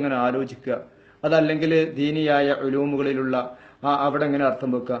ഒക്കെ അങ്ങനെ ആലോചിക്കുക. അതല്ലെങ്കിൽ ദീനിയായ ഉലൂമുകളിലുള്ള അവിടെ എങ്ങനെ അർത്ഥം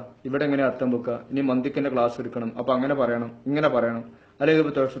വെക്കുക, ഇവിടെ എങ്ങനെ അർത്ഥം വെക്കുക, ഇനി മന്ദിക്കിന്റെ ക്ലാസ് എടുക്കണം, അപ്പൊ അങ്ങനെ പറയണം, ഇങ്ങനെ പറയണം, അല്ലെങ്കിൽ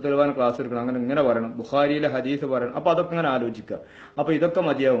ഇപ്പൊ തൊഴുവാൻ ക്ലാസ് എടുക്കണം, അങ്ങനെ ഇങ്ങനെ പറയണം, ബുഖാരിയിലെ ഹദീസ് പറയണം. അപ്പൊ അതൊക്കെ അങ്ങനെ ആലോചിക്കുക. അപ്പൊ ഇതൊക്കെ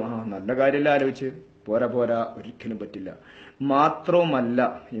മതിയാവും. നല്ല കാര്യമല്ല ആലോചിച്ച് പോരാ, ഒരിക്കലും പറ്റില്ല. മാത്രവുമല്ല,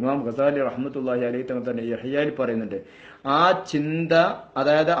 ഇമാം ഖസാലി റഹ്മത്തുള്ളാഹി അലൈഹി തന്നെ യഹ്യായിൽ പറയുന്നുണ്ട്, ആ ചിന്ത,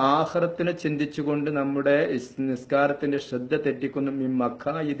 അതായത് ആഖിറത്തിനെ ചിന്തിച്ചുകൊണ്ട് നമ്മുടെ നിസ്കാരത്തിന്റെ ശ്രദ്ധ തെറ്റിക്കുന്ന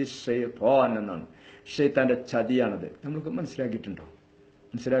മിമ്മഖായിദി ശൈത്വാൻ എന്നാണ്. ഷെയ്ത്താന്റെ ചതിയാണത്. നമ്മൾക്ക് മനസ്സിലാക്കിയിട്ടുണ്ടോ?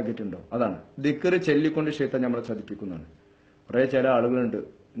 അതാണ് ദിക്ർ ചൊല്ലിക്കൊണ്ട് ഷെയ്ത്താൻ നമ്മളെ ചതിപ്പിക്കുന്നതാണ്. കുറെ ചില ആളുകളുണ്ട്,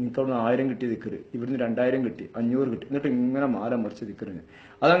 നിങ്ങൾക്ക് അവിടുന്ന് 1000 കിട്ടി ദിക്ർ, ഇവിടുന്ന് 2000 കിട്ടി, 500 കിട്ടി, എന്നിട്ട് ഇങ്ങനെ മാല മറിച്ച് ദിക്റിന്.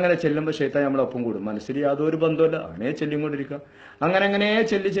 അതങ്ങനെ ചെല്ലുമ്പോൾ ഷെയ്ത്താൻ നമ്മളെ ഒപ്പം കൂടും. മനസ്സിൽ യാതൊരു ബന്ധമില്ല, അങ്ങനെ ചെല്ലിക്കൊണ്ടിരിക്കുക. അങ്ങനെ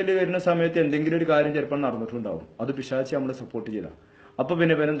ചെല്ലി വരുന്ന സമയത്ത് എന്തെങ്കിലും ഒരു കാര്യം ചിലപ്പോൾ നടന്നിട്ടുണ്ടാവും. അത് പിശാചി നമ്മളെ സപ്പോർട്ട് ചെയ്താൽ അപ്പൊ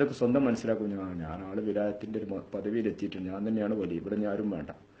പിന്നെ എന്തൊക്കെ സ്വന്തം മനസ്സിലാക്കും, ഞാൻ ആള് വിലായത്തിന്റെ ഒരു പദവിയിൽ എത്തിയിട്ടുണ്ട്, ഞാൻ തന്നെയാണ് വലിയ, ഇവിടെ ഞാനും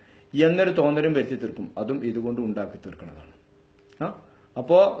വേണ്ട എന്നൊരു തോന്നലും വരുത്തി തീർക്കും. അതും ഇതുകൊണ്ട് ഉണ്ടാക്കി തീർക്കുന്നതാണ്.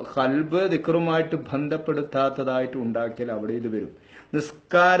 അപ്പോ ഖൽബ് ദിക്റുമായിട്ട് ബന്ധപ്പെടുത്താത്തതായിട്ട് ഉണ്ടാക്കിയാൽ അവിടെ ഇത് വരും.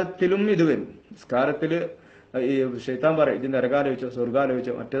 നിസ്കാരത്തിലും ഇത് വരും. നിസ്കാരത്തില് ഈ ശൈത്താൻ പറയും, ഇത് നരകാലോചിച്ചോ,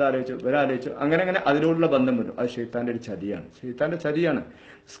 സ്വർഗാലോചിച്ചോ, മറ്റേതാലോചിച്ചോ, ഇവരാലോചിച്ചോ, അങ്ങനെ അതിനോടുള്ള ബന്ധം വരും. അത് ശൈത്താന്റെ ഒരു ചതിയാണ്.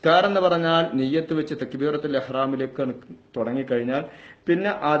 നിസ്കാരം എന്ന് പറഞ്ഞാൽ നിയ്യത്ത് വെച്ച് തക്ബീറത്തുൽ ഇഹ്റാമിലേക്ക് തുടങ്ങിക്കഴിഞ്ഞാൽ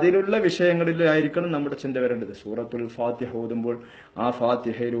പിന്നെ അതിലുള്ള വിഷയങ്ങളിലായിരിക്കണം നമ്മുടെ ചിന്ത വരേണ്ടത്. സൂറത്തുൽ ഫാത്തിഹ ഓതുമ്പോൾ ആ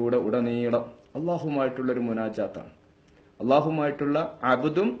ഫാത്തിഹയിലൂടെ ഉടനീളം അള്ളാഹുമായിട്ടുള്ള ഒരു മുനാജാത്താണ്. അള്ളാഹുമായിട്ടുള്ള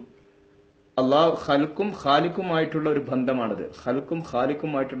അബ്ദും ഖാലിക്കുമായിട്ടുള്ള ഒരു ബന്ധമാണത്.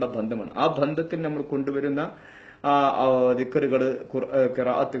 ഖാലിക്കുമായിട്ടുള്ള ബന്ധമാണ്. ആ ബന്ധത്തിൽ നമ്മൾ കൊണ്ടുവരുന്ന ദിക്റുകള്,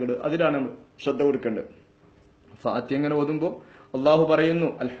 ഖിറാഅത്തുകള്, അതിലാണ് നമ്മൾ ശ്രദ്ധ കൊടുക്കേണ്ടത്. ഫാത്തിഹ ഇങ്ങനെ ഓതുമ്പോൾ അള്ളാഹു പറയുന്നു,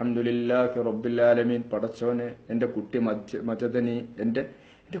 അൽഹംദുലില്ലാഹി റബ്ബിൽ ആലമീൻ, പടച്ചോനെ എന്റെ കുട്ടി മജദനി, എന്റെ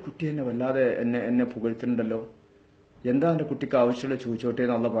കുട്ടി എന്നെ വല്ലാതെ എന്നെ പുകഴ്ത്തുന്നുണ്ടല്ലോ, എന്താ എന്റെ കുട്ടിക്ക് ആവശ്യമുള്ള ചോദിച്ചോട്ടെ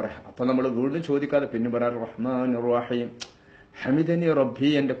എന്നുള്ള പറയാം. അപ്പൊ നമ്മൾ വീണ്ടും ചോദിക്കാതെ പിന്നെ പറയാം റഹ്മാൻ റഹീം ഹമിദനി റബ്ബി,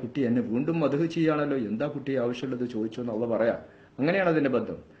 എന്റെ കുട്ടി എന്നെ വീണ്ടും മദ്ഹ് ചെയ്യാണല്ലോ, എന്താ കുട്ടി ആവശ്യമുള്ളത് ചോദിച്ചോ എന്നുള്ള പറയാം. അങ്ങനെയാണ് അതിന്റെ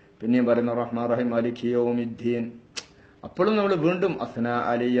ബന്ധം. പിന്നെയും പറയുന്ന റഹ്മാൻ റഹീം മാലിക് യൗമിദ്ദീൻ. അപ്പോഴും നമ്മൾ വീണ്ടും അസ്നാ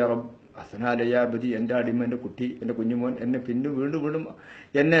അലയ്യ അബ്ദി, എന്റെ അടിമ, എന്റെ കുട്ടി, എന്റെ കുഞ്ഞുമോൻ എന്നെ പിന്നെ വീണ്ടും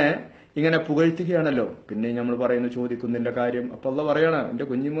എന്നെ ഇങ്ങനെ പുകഴ്ത്തുകയാണല്ലോ. പിന്നെ നമ്മൾ പറയുന്നു ചോദിക്കുന്നതിന്റെ കാര്യം. അപ്പൊ അള്ളാഹ് പറയാണ്, എന്റെ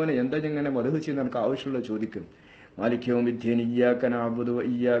കുഞ്ഞുമോനെ എന്താ ഇങ്ങനെ മദ്ഹ് ചെയ്യുന്ന, എനിക്ക് ആവശ്യമുള്ളത് ചോദിക്കും. മാലിക് യൗമിദ്ദീൻ ഇയ്യാക നഅ്ബുദു വ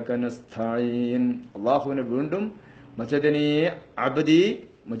ഇയ്യാക നസ്തഈൻ. അല്ലാഹുവിനെ വീണ്ടും മജദനി അബ്ദി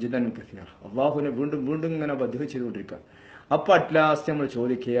മജിദൻ കസീറ, അല്ലാഹുവിനെ വീണ്ടും ഇങ്ങനെ മദ്ഹ് ചെയ്തുകൊണ്ടിരിക്കുക. അപ്പൊ അറ്റ്ലാസ്റ്റ് നമ്മൾ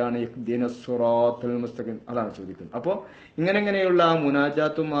ചോദിക്കുകയാണ് ഇഹ്ദിനസ് സിറാത്തൽ മുസ്തഖീം, അതാണ് ചോദിക്കുന്നത്. അപ്പോ ഇങ്ങനെയുള്ള ആ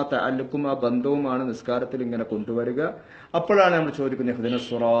മുനാജാത്തും ആ തഅല്ലുക്കും ആ ബന്ധവുമാണ് നിസ്കാരത്തിൽ ഇങ്ങനെ കൊണ്ടുവരിക. അപ്പോഴാണ് നമ്മൾ ചോദിക്കുന്നത് ഇഹ്ദിനസ്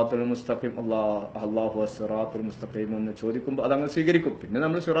സിറാത്തൽ മുസ്തഖീം, അല്ലാഹു സിറാത്തുൽ മുസ്തഖീം എന്ന് ചോദിക്കുമ്പോൾ അതങ്ങ് സ്വീകരിക്കും. പിന്നെ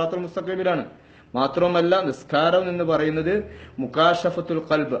നമ്മൾ സിറാത്തുൽ മുസ്തഖീമിലാണ്. മാത്രവുമല്ല, നിസ്കാരം എന്ന് പറയുന്നത് മുകാശഫത്തുൽ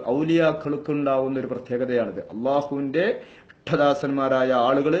ഖൽബ്, ഔലിയാക്കൾക്ക് ഉണ്ടാവുന്ന ഒരു പ്രത്യേകതയാണിത്. അള്ളാഹുവിന്റെ ഇഷ്ടദാസന്മാരായ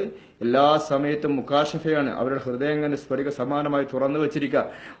ആളുകൾ എല്ലാ സമയത്തും മുകാശഫയാണ്. അവരുടെ ഹൃദയം ഇങ്ങനെ സ്ഫടിക സമാനമായി തുറന്നു വെച്ചിരിക്കുക.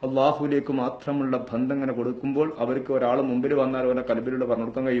 അള്ളാഹുലേക്ക് മാത്രമുള്ള ബന്ധം ഇങ്ങനെ കൊടുക്കുമ്പോൾ അവർക്ക് ഒരാൾ മുമ്പിൽ വന്നാൽ അവരുടെ കൽബിലൂടെ പറഞ്ഞു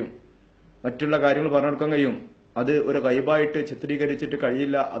കൊടുക്കാൻ കഴിയും, മറ്റുള്ള കാര്യങ്ങൾ പറഞ്ഞു കൊടുക്കാൻ കഴിയും. അത് ഒരു ഗൈബായിട്ട് ചിത്രീകരിച്ചിട്ട്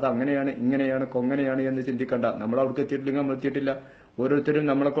കഴിയില്ല. അത് അങ്ങനെയാണ് ഇങ്ങനെയാണ് കൊങ്ങനെയാണ് എന്ന് ചിന്തിക്കണ്ട. നമ്മൾ അവർക്ക് എത്തിയിട്ടില്ലെങ്കിൽ നമ്മൾ എത്തിയിട്ടില്ല. ഓരോരുത്തരും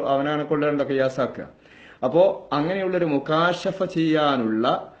അവനാണ് കൊള്ളേണ്ട കയ്യാസാക്കുക. അപ്പോ അങ്ങനെയുള്ളൊരു മുകാശഫ ചെയ്യാനുള്ള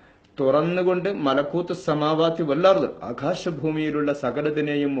തുറന്നുകൊണ്ട് മലക്കൂത്ത് സമാവാത്തി വല്ലാറുത്, ആകാശഭൂമിയിലുള്ള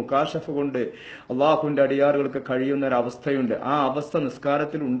സകലത്തിനെയും മുകാശഫ കൊണ്ട് അള്ളാഹുവിന്റെ അടിയാറുകൾക്ക് കഴിയുന്ന ഒരു അവസ്ഥയുണ്ട്. ആ അവസ്ഥ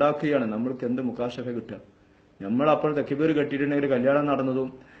നിസ്കാരത്തിൽ ഉണ്ടാക്കുകയാണ്. നമ്മൾക്ക് എന്ത് മുകാശഫ കിട്ടുക? നമ്മൾ അപ്പോൾ തക്ബീർ കെട്ടിയിട്ടുണ്ടെങ്കിൽ കല്യാണം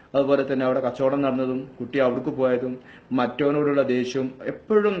നടന്നതും അതുപോലെ തന്നെ അവിടെ കച്ചവടം നടന്നതും കുട്ടി അവിടേക്ക് പോയതും മറ്റവനോടുള്ള ദേഷ്യവും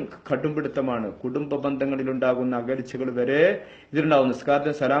എപ്പോഴും കടുംപിടുത്തമാണ്. കുടുംബ ബന്ധങ്ങളിലുണ്ടാകുന്ന അകൽച്ചകൾ വരെ ഇതിലുണ്ടാവും.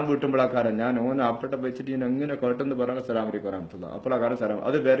 നിസ്കാരത്തിന് സലാം വീട്ടുമ്പോഴാക്കാരൻ ഞാൻ ഓൻ ആപ്പട്ട വെച്ചിട്ട് ഞാൻ എങ്ങനെ കേട്ടെന്ന് പറഞ്ഞ സലാം അലൈക്കും വറഹ്മത്തുള്ളാഹി, അപ്പോഴാക്കാരൻ സലാം.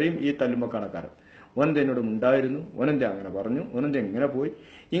 അത് വരെയും ഈ തല്ലുമക്കാണക്കാരൻ. ഓനെന്ത് എന്നോട് ഉണ്ടായിരുന്നു, ഓനെന്തെ അങ്ങനെ പറഞ്ഞു, ഓനെന്തെ എങ്ങനെ പോയി,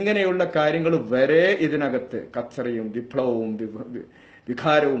 ഇങ്ങനെയുള്ള കാര്യങ്ങൾ വരെ ഇതിനകത്ത് കച്ചറയും വിപ്ലവവും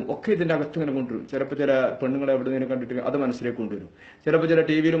വികാരവും ഒക്കെ ഇതിന്റെ അകത്ത് ഇങ്ങനെ കൊണ്ടുവരും. ചിലപ്പോൾ ചില പെണ്ണുങ്ങളെ എവിടെ നിന്ന് കണ്ടിട്ട് അത് മനസ്സിലേക്ക് കൊണ്ടുവരും. ചിലപ്പോൾ ചില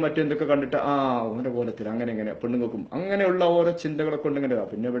ടിവിയിലും മറ്റെന്തൊക്കെ കണ്ടിട്ട് ഓന്റെ കോലത്തിൽ അങ്ങനെ ഇങ്ങനെ പെണ്ണുങ്ങൾക്കും അങ്ങനെയുള്ള ഓരോ ചിന്തകളെ കൊണ്ട് ഇങ്ങനെ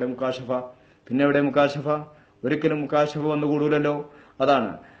പിന്നെ എവിടെ മുക്കാശഫ ഒരിക്കലും മുക്കാശഫ വന്നു കൂടൂലല്ലോ.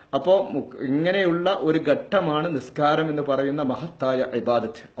 അതാണ്. അപ്പോ ഇങ്ങനെയുള്ള ഒരു ഘട്ടമാണ് നിസ്കാരം എന്ന് പറയുന്ന മഹത്തായ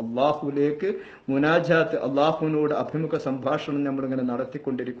ഇബാദത്ത്. അള്ളാഹുലേക്ക് മുനാജാത്ത്, അള്ളാഹുവിനോട് അഭിമുഖ സംഭാഷണം നമ്മളിങ്ങനെ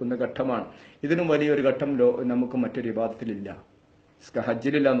നടത്തിക്കൊണ്ടിരിക്കുന്ന ഘട്ടമാണ്. ഇതിനും വലിയൊരു ഘട്ടം നമുക്ക് മറ്റൊരു ഇബാദത്തിലില്ല.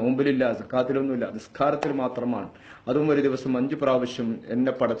 ഹജ്ജിലില്ല, നോമ്പിലില്ല, സക്കാത്തിലൊന്നുമില്ല, നിസ്കാരത്തിൽ മാത്രമാണ്. അതും ഒരു ദിവസം 5 പ്രാവശ്യം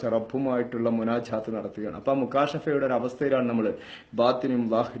എന്നെ പടച്ച റബ്ബുമായിട്ടുള്ള മുനാജാത്ത് നടത്തുകയാണ്. അപ്പൊ ആ മുക്കാശഫയുടെ ഒരു അവസ്ഥയിലാണ് നമ്മൾ ബാത്തിനും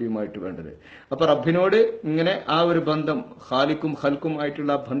ലാഹിരിയുമായിട്ട് വേണ്ടത്. അപ്പൊ റബ്ബിനോട് ഇങ്ങനെ ആ ഒരു ബന്ധം ഖാലിക്കും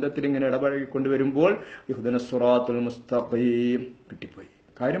ഖൽക്കുമായിട്ടുള്ള ആ ബന്ധത്തിൽ ഇങ്ങനെ ഇടപഴകിക്കൊണ്ടുവരുമ്പോൾ ഇഹ്ദിനസ് സിറാത്തുൽ മുസ്തഖീം കിട്ടിപ്പോയി,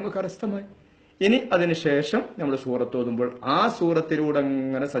 കാര്യം കരസ്ഥമായി. ഇനി അതിനുശേഷം നമ്മൾ സൂറത്ത് ഓതുമ്പോൾ ആ സൂറത്തിലൂടെ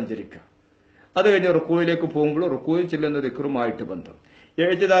അങ്ങനെ സഞ്ചരിക്കുക. അത് കഴിഞ്ഞ് റുക്കൂയിലേക്ക് പോകുമ്പോൾ റുക്കൂയിൽ ചെല്ലുന്ന ദിക്റുമായിട്ട് ബന്ധം,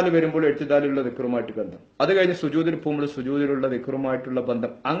 എഴുത്തിദാല് വരുമ്പോൾ എഴുത്തിദാലിലുള്ള ദിക്റുമായിട്ട് ബന്ധം, അത് കഴിഞ്ഞ് സുജൂദിൽ പോകുമ്പോൾ സുജൂദിലുള്ള ദിക്റുമായിട്ടുള്ള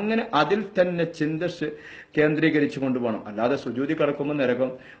ബന്ധം. അങ്ങനെ അതിൽ തന്നെ ചിന്ത കേന്ദ്രീകരിച്ചു കൊണ്ടുപോകണം. അല്ലാതെ സുജൂദി കിടക്കുമ്പോൾ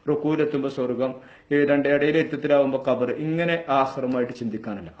നരകം, റുക്കൂയിലെത്തുമ്പോൾ സ്വർഗം, ഇടയിൽ എത്തത്തിലാവുമ്പോൾ ഖബർ, ഇങ്ങനെ ആഖിറുമായിട്ട്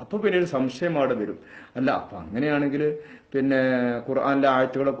ചിന്തിക്കാനല്ല. അപ്പൊ പിന്നെ ഒരു സംശയം അവിടെ വരും. അല്ല, അപ്പൊ അങ്ങനെയാണെങ്കിൽ പിന്നെ ഖുർആനിലെ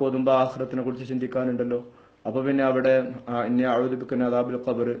ആയത്തുകളൊക്കെ ഓതുമ്പോൾ ആഖിറത്തിനെ കുറിച്ച് ചിന്തിക്കാനുണ്ടല്ലോ. അപ്പൊ പിന്നെ അവിടെ ഇനി അഴുതിപ്പിക്കുന്ന അദാബുൽ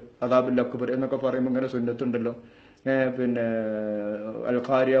ഖബർ, അദാബുൽ അക്ബർ എന്നൊക്കെ പറയുമ്പോൾ ഇങ്ങനെ സുന്നത്തുണ്ടല്ലോ. പിന്നെ അൽ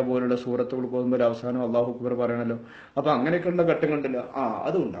ഖാരിയ പോലുള്ള സൂറത്തുകൾ പോകുമ്പോൾ അവസാനം അല്ലാഹു അക്ബർ പറയണല്ലോ. അപ്പൊ അങ്ങനെയൊക്കെയുള്ള ഘട്ടങ്ങളുണ്ടല്ലോ.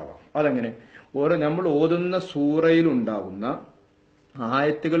 അതും ഉണ്ടാവാം. അതെങ്ങനെ നമ്മൾ ഓതുന്ന സൂറയിൽ ഉണ്ടാകുന്ന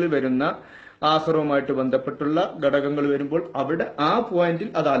ആയത്തുകളിൽ വരുന്ന ആഖിറുമായിട്ട് ബന്ധപ്പെട്ടുള്ള ഘടകങ്ങൾ വരുമ്പോൾ അവിടെ ആ പോയിന്റിൽ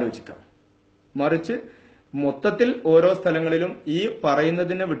അത് ആലോചിക്കാം. മറിച്ച് മൊത്തത്തിൽ ഓരോ സ്ഥലങ്ങളിലും ഈ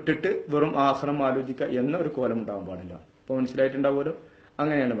പറയുന്നതിനെ വിട്ടിട്ട് വെറും ആഖിറം ആലോചിക്കുക എന്ന ഒരു കോലം ഉണ്ടാവാൻ പാടില്ല. അപ്പൊ മനസ്സിലായിട്ടുണ്ടാവുമല്ലോ.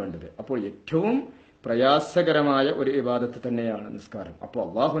 അങ്ങനെയാണ് വേണ്ടത്. അപ്പോൾ ഏറ്റവും പ്രയാസകരമായ ഒരു ഇബാദത്ത് തന്നെയാണ് നിസ്കാരം. അപ്പോൾ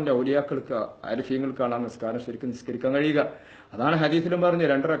അള്ളാഹുവിന്റെ ഔലിയാക്കൾക്ക്, ആരിഫീങ്ങൾക്കാണ് ആ നിസ്കാരം ശരിക്കും നിസ്കരിക്കാൻ കഴിയുക. അതാണ് ഹദീസിലും പറഞ്ഞു,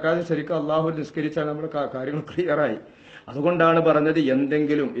 2 റക്അത്ത് ശരിക്കും അള്ളാഹു നിസ്കരിച്ചാൽ നമ്മുടെ കാര്യങ്ങൾ ക്ലിയറായി. അതുകൊണ്ടാണ് പറഞ്ഞത്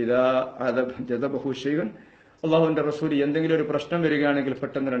എന്തെങ്കിലും അള്ളാഹുവിന്റെ റസൂൽ എന്തെങ്കിലും ഒരു പ്രശ്നം വരികയാണെങ്കിൽ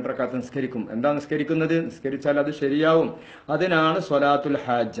പെട്ടെന്ന് 2 റക്അത്ത് നിസ്കരിക്കും. എന്താ നിസ്കരിക്കുന്നത്? നിസ്കരിച്ചാൽ അത് ശരിയാവും. അതിനാണ് സ്വലാത്തുൽ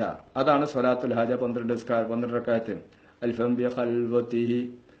ഹാജ. അതാണ് സ്വലാത്തുൽ ഹാജ. 12 റക്അത്ത് അൽഫം ബി ഖൽവതിഹി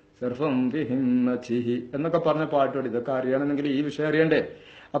സർഫം ബി ഹിമ്മതിഹി എന്നൊക്കെ പറഞ്ഞ പാട്ടോട് ഇതൊക്കെ അറിയണമെങ്കിൽ ഈ വിഷയം അറിയണ്ടേ.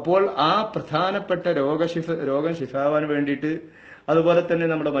 അപ്പോൾ ആ പ്രധാനപ്പെട്ട രോഗം ശിഫാവാൻ വേണ്ടിയിട്ട്, അതുപോലെ തന്നെ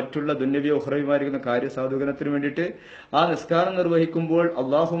നമ്മുടെ മറ്റുള്ള ദുന്യവി ഉഖ്റവിമായിരിക്കുന്ന കാര്യസാധുകനത്തിന് വേണ്ടിയിട്ട് ആ നിസ്കാരം നിർവഹിക്കുമ്പോൾ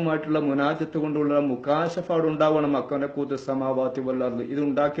അള്ളാഹുമായിട്ടുള്ള മുനാജത്ത് കൊണ്ടുള്ള മുക്കാശഫ അവിടെ ഉണ്ടാവണം. അക്കനെ കൂത്ത് സമാവാത്തി വല്ലാർന്ന് ഇത്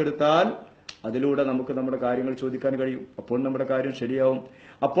ഉണ്ടാക്കിയെടുത്താൽ അതിലൂടെ നമുക്ക് നമ്മുടെ കാര്യങ്ങൾ ചോദിക്കാൻ കഴിയും. അപ്പോൾ നമ്മുടെ കാര്യം ശരിയാവും.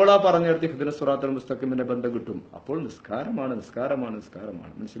 അപ്പോൾ ആ പറഞ്ഞിടത്ത് ഇഹ്ദിനസ് സിറാത്തുൽ മുസ്തഖീമിന്റെ ബന്ധം കിട്ടും. അപ്പോൾ നിസ്കാരമാണ്.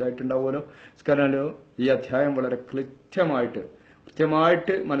 മനസ്സിലായിട്ടുണ്ടാവുമല്ലോ. നിസ്കാരമല്ലോ. ഈ അധ്യായം വളരെ കൃത്യമായിട്ട്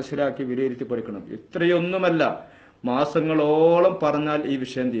മനസ്സിലാക്കി വിലയിരുത്തി പഠിക്കണം. ഇത്രയൊന്നുമല്ല, മാസങ്ങളോളം പറഞ്ഞാൽ ഈ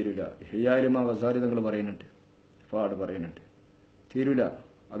വിഷയം തീരില്ല. ഹിയാലിമ ഗസാലി നിങ്ങൾ പറയുന്നുണ്ട്, തീരില്ല.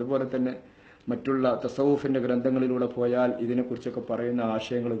 അതുപോലെ തന്നെ മറ്റുള്ള തസവുഫിന്റെ ഗ്രന്ഥങ്ങളിലൂടെ പോയാൽ ഇതിനെക്കുറിച്ചൊക്കെ പറയുന്ന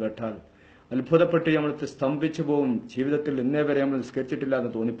ആശയങ്ങൾ കേട്ടാൽ അത്ഭുതപ്പെട്ട് നമ്മൾ സ്തംഭിച്ചു പോകും. ജീവിതത്തിൽ ഇന്നേ വരെ നമ്മൾ നിസ്കരിച്ചിട്ടില്ല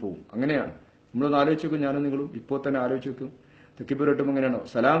എന്ന് തോന്നിപ്പോവും. അങ്ങനെയാണ്. നമ്മളൊന്ന് ആലോചിച്ച് നോക്കും. ഞാനും നിങ്ങളും ഇപ്പോൾ തന്നെ ആലോചിച്ച് നോക്കും. തെക്കിപ്പുരട്ടും എങ്ങനെയാണോ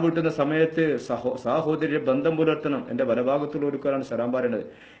സലാം വീട്ടുന്ന സമയത്ത് സാഹോദര്യ ബന്ധം പുലർത്തണം. എന്റെ വലഭാഗത്തുള്ളവർക്കാണ് സലാം പറയേണ്ടത്,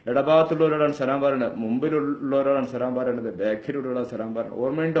 ഇടഭാഗത്തുള്ളവരോടാണ് സലാം പറയേണ്ടത്, മുമ്പിലുള്ളവരോടാണ് സലാം പറയേണ്ടത്, ബാക്കിലുള്ളവരോടാണ് സലാം പറയേണ്ടത്.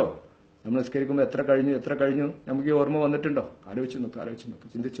 ഓർമ്മയുണ്ടോ? നമ്മൾ നിസ്കരിക്കുമ്പോൾ എത്ര കഴിഞ്ഞു നമുക്ക് ഈ ഓർമ്മ വന്നിട്ടുണ്ടോ? ആലോചിച്ച് നോക്ക്,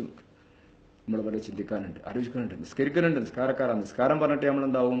 ചിന്തിച്ചു നോക്ക്. നമ്മൾ വളരെ ചിന്തിക്കാനുണ്ട്, ആലോചിക്കാനുണ്ട്, നിസ്കരിക്കാനുണ്ട്. നിസ്കാരം പറഞ്ഞിട്ട്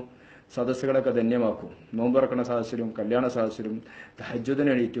നമ്മളെന്താവും? സദസ്സുകളൊക്കെ ധന്യമാക്കും. നോമ്പുറക്കണ സദസ്സിലും കല്യാണ സദസ്സിലും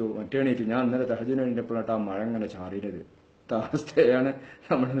തഹജ്ജുദിന് എണീറ്റു, എണീറ്റു. ഞാൻ ഇന്നലെ തഹജ്ജുദിന് എണീറ്റപ്പോഴാണ് ആ മഴ ഇങ്ങനെ ചാറിയത്. അവസ്ഥയാണ്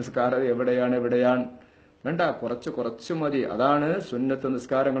നമ്മുടെ നിസ്കാരം. എവിടെയാണ് വേണ്ട, കുറച്ച് മതി. അതാണ് സുന്നത്ത്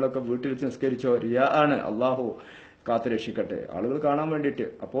നിസ്കാരങ്ങളൊക്കെ വീട്ടിൽ നിസ്കരിച്ചോ. റിയാ ആണ്. അള്ളാഹു കാത്തു രക്ഷിക്കട്ടെ, ആളുകൾ കാണാൻ വേണ്ടിയിട്ട്.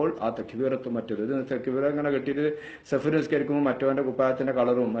 അപ്പോൾ ആ തെക്കുവീറത്തും മറ്റേത് ഇത് തെക്കുവീറ ഇങ്ങനെ കെട്ടിയിട്ട് സെഫിന് നിസ്കരിക്കുമ്പോൾ മറ്റവന്റെ കുപ്പായത്തിന്റെ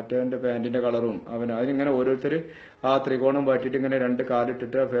കളറും മറ്റവന്റെ പാന്റിന്റെ കളറും അതിനിങ്ങനെ ഓരോരുത്തർ ആ ത്രികോണം വാട്ടിയിട്ട് ഇങ്ങനെ 2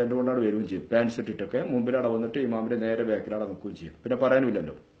 കാലിട്ടിട്ട് പാന്റ് കൊണ്ടാണ് വരികയും ചെയ്യും. പാൻസ് ഇട്ടിട്ടൊക്കെ മുമ്പിലവിടെ വന്നിട്ട് ഇമാമിന്റെ നേരെ ബാക്കിലവിടെ നിൽക്കുകയും ചെയ്യും. പിന്നെ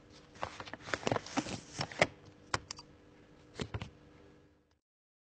പറയാനുമില്ലല്ലോ.